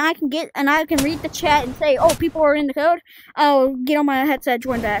 and I can read the chat and say, oh, people are in the code, I'll get on my headset,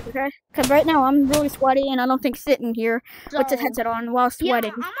 join back, okay? Because right now I'm really sweaty, and I don't think sitting here with the headset on while sweating.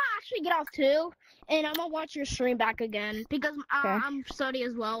 Yeah, I'm gonna actually get off too, and I'm gonna watch your stream back again because I'm sweaty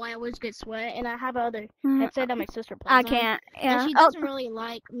as well. I always get sweat, and I have other headset that my sister plays I on, can't. and Yeah. she doesn't really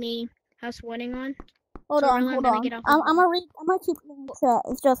like me have sweating on. Hold so on. I'm gonna get off I'm gonna keep reading the chat.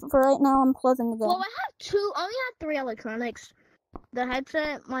 It's just for right now. I'm closing the game. Well, I only have 3 electronics: the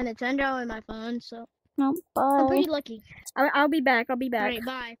headset, my Nintendo, and my phone. So No, I'm bye. pretty lucky. I'll be back. I'll be back. Alright,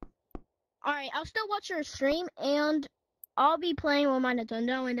 bye. Alright, I'll still watch your stream, and I'll be playing with my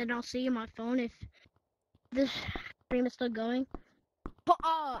Nintendo, and then I'll see you on my phone if this stream is still going. But,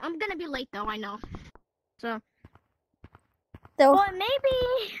 I'm gonna be late, though, I know. So, well,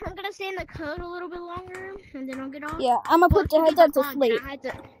 maybe I'm gonna stay in the code a little bit longer, and then I'll get off. Yeah, I'm gonna put the headset to sleep.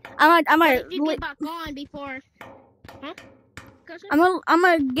 I'm gonna you get back on before... Huh? I'm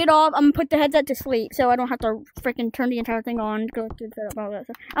gonna get off. I'm gonna put the headset to sleep, so I don't have to freaking turn the entire thing on. Go through the setup, all that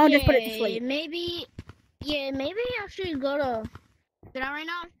stuff. I'll just put it to sleep. Maybe I should go to that right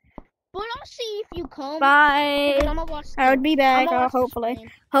now. But I'll see if you come. Bye. I'm gonna watch I would be back. I'm gonna watch the Hopefully.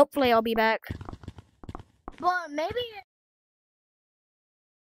 stream. Hopefully, I'll be back. But maybe.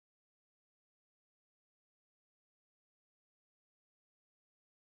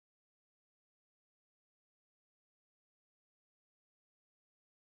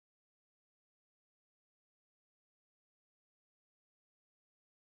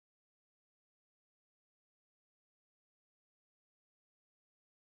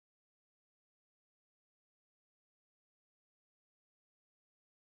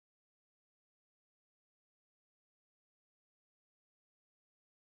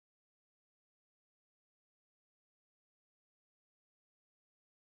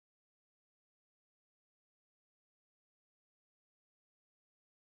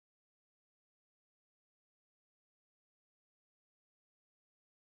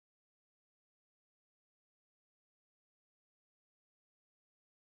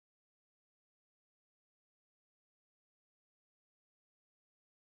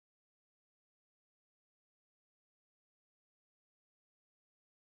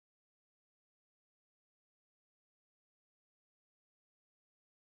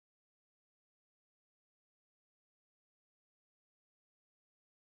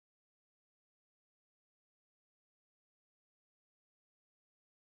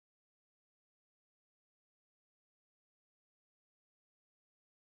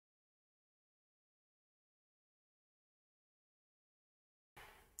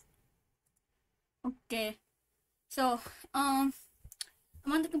 Okay, so I'm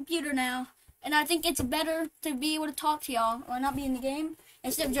on the computer now, and I think it's better to be able to talk to y'all or not be in the game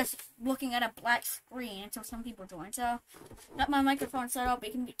instead of just looking at a black screen until some people join. So, got my microphone set up. We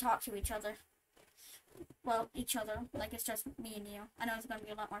can talk to each other. Well, each other, like it's just me and you. I know it's gonna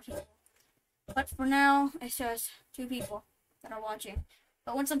be a lot more people, but for now, it's just 2 people that are watching.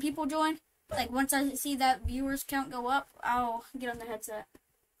 But once some people join, like once I see that viewers count go up, I'll get on the headset.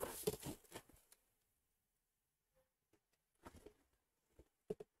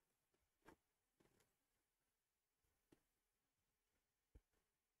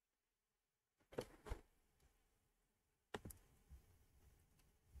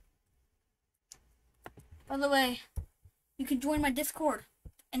 By the way, you can join my Discord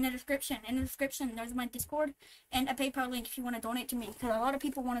in the description. In the description, there's my Discord and a PayPal link if you want to donate to me. Because a lot of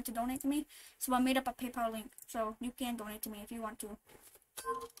people wanted to donate to me, so I made up a PayPal link. So you can donate to me if you want to.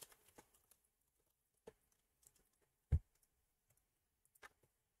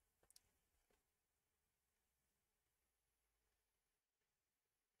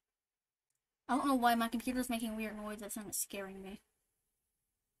 I don't know why my computer's making weird noises and it's scaring me.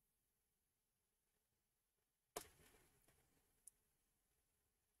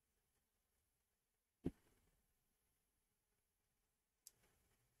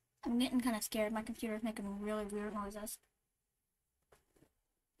 I'm getting kind of scared. My computer's making really weird noises.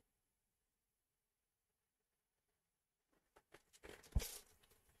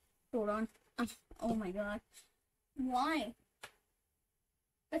 Hold on. Oh my god. Why?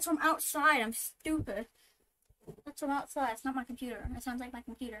 That's from outside. I'm stupid. That's from outside. It's not my computer. It sounds like my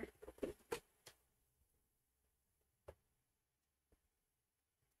computer.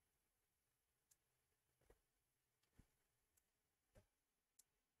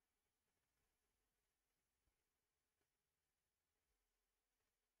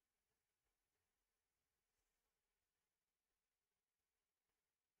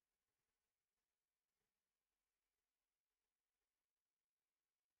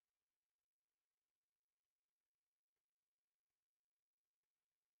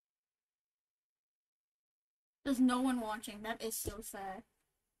 There's no one watching. That is so sad.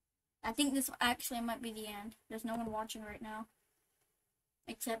 I think this actually might be the end. There's no one watching right now.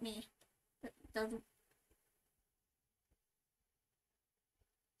 Except me.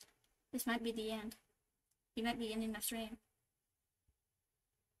 This might be the end. You might be ending the stream.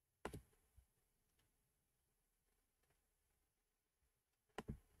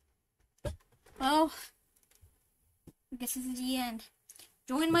 Well, I guess this is the end.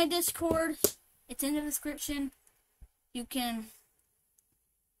 Join my Discord. It's in the description. You can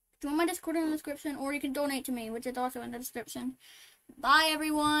join my Discord in the description, or you can donate to me, which is also in the description. Bye,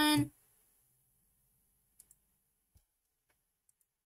 everyone.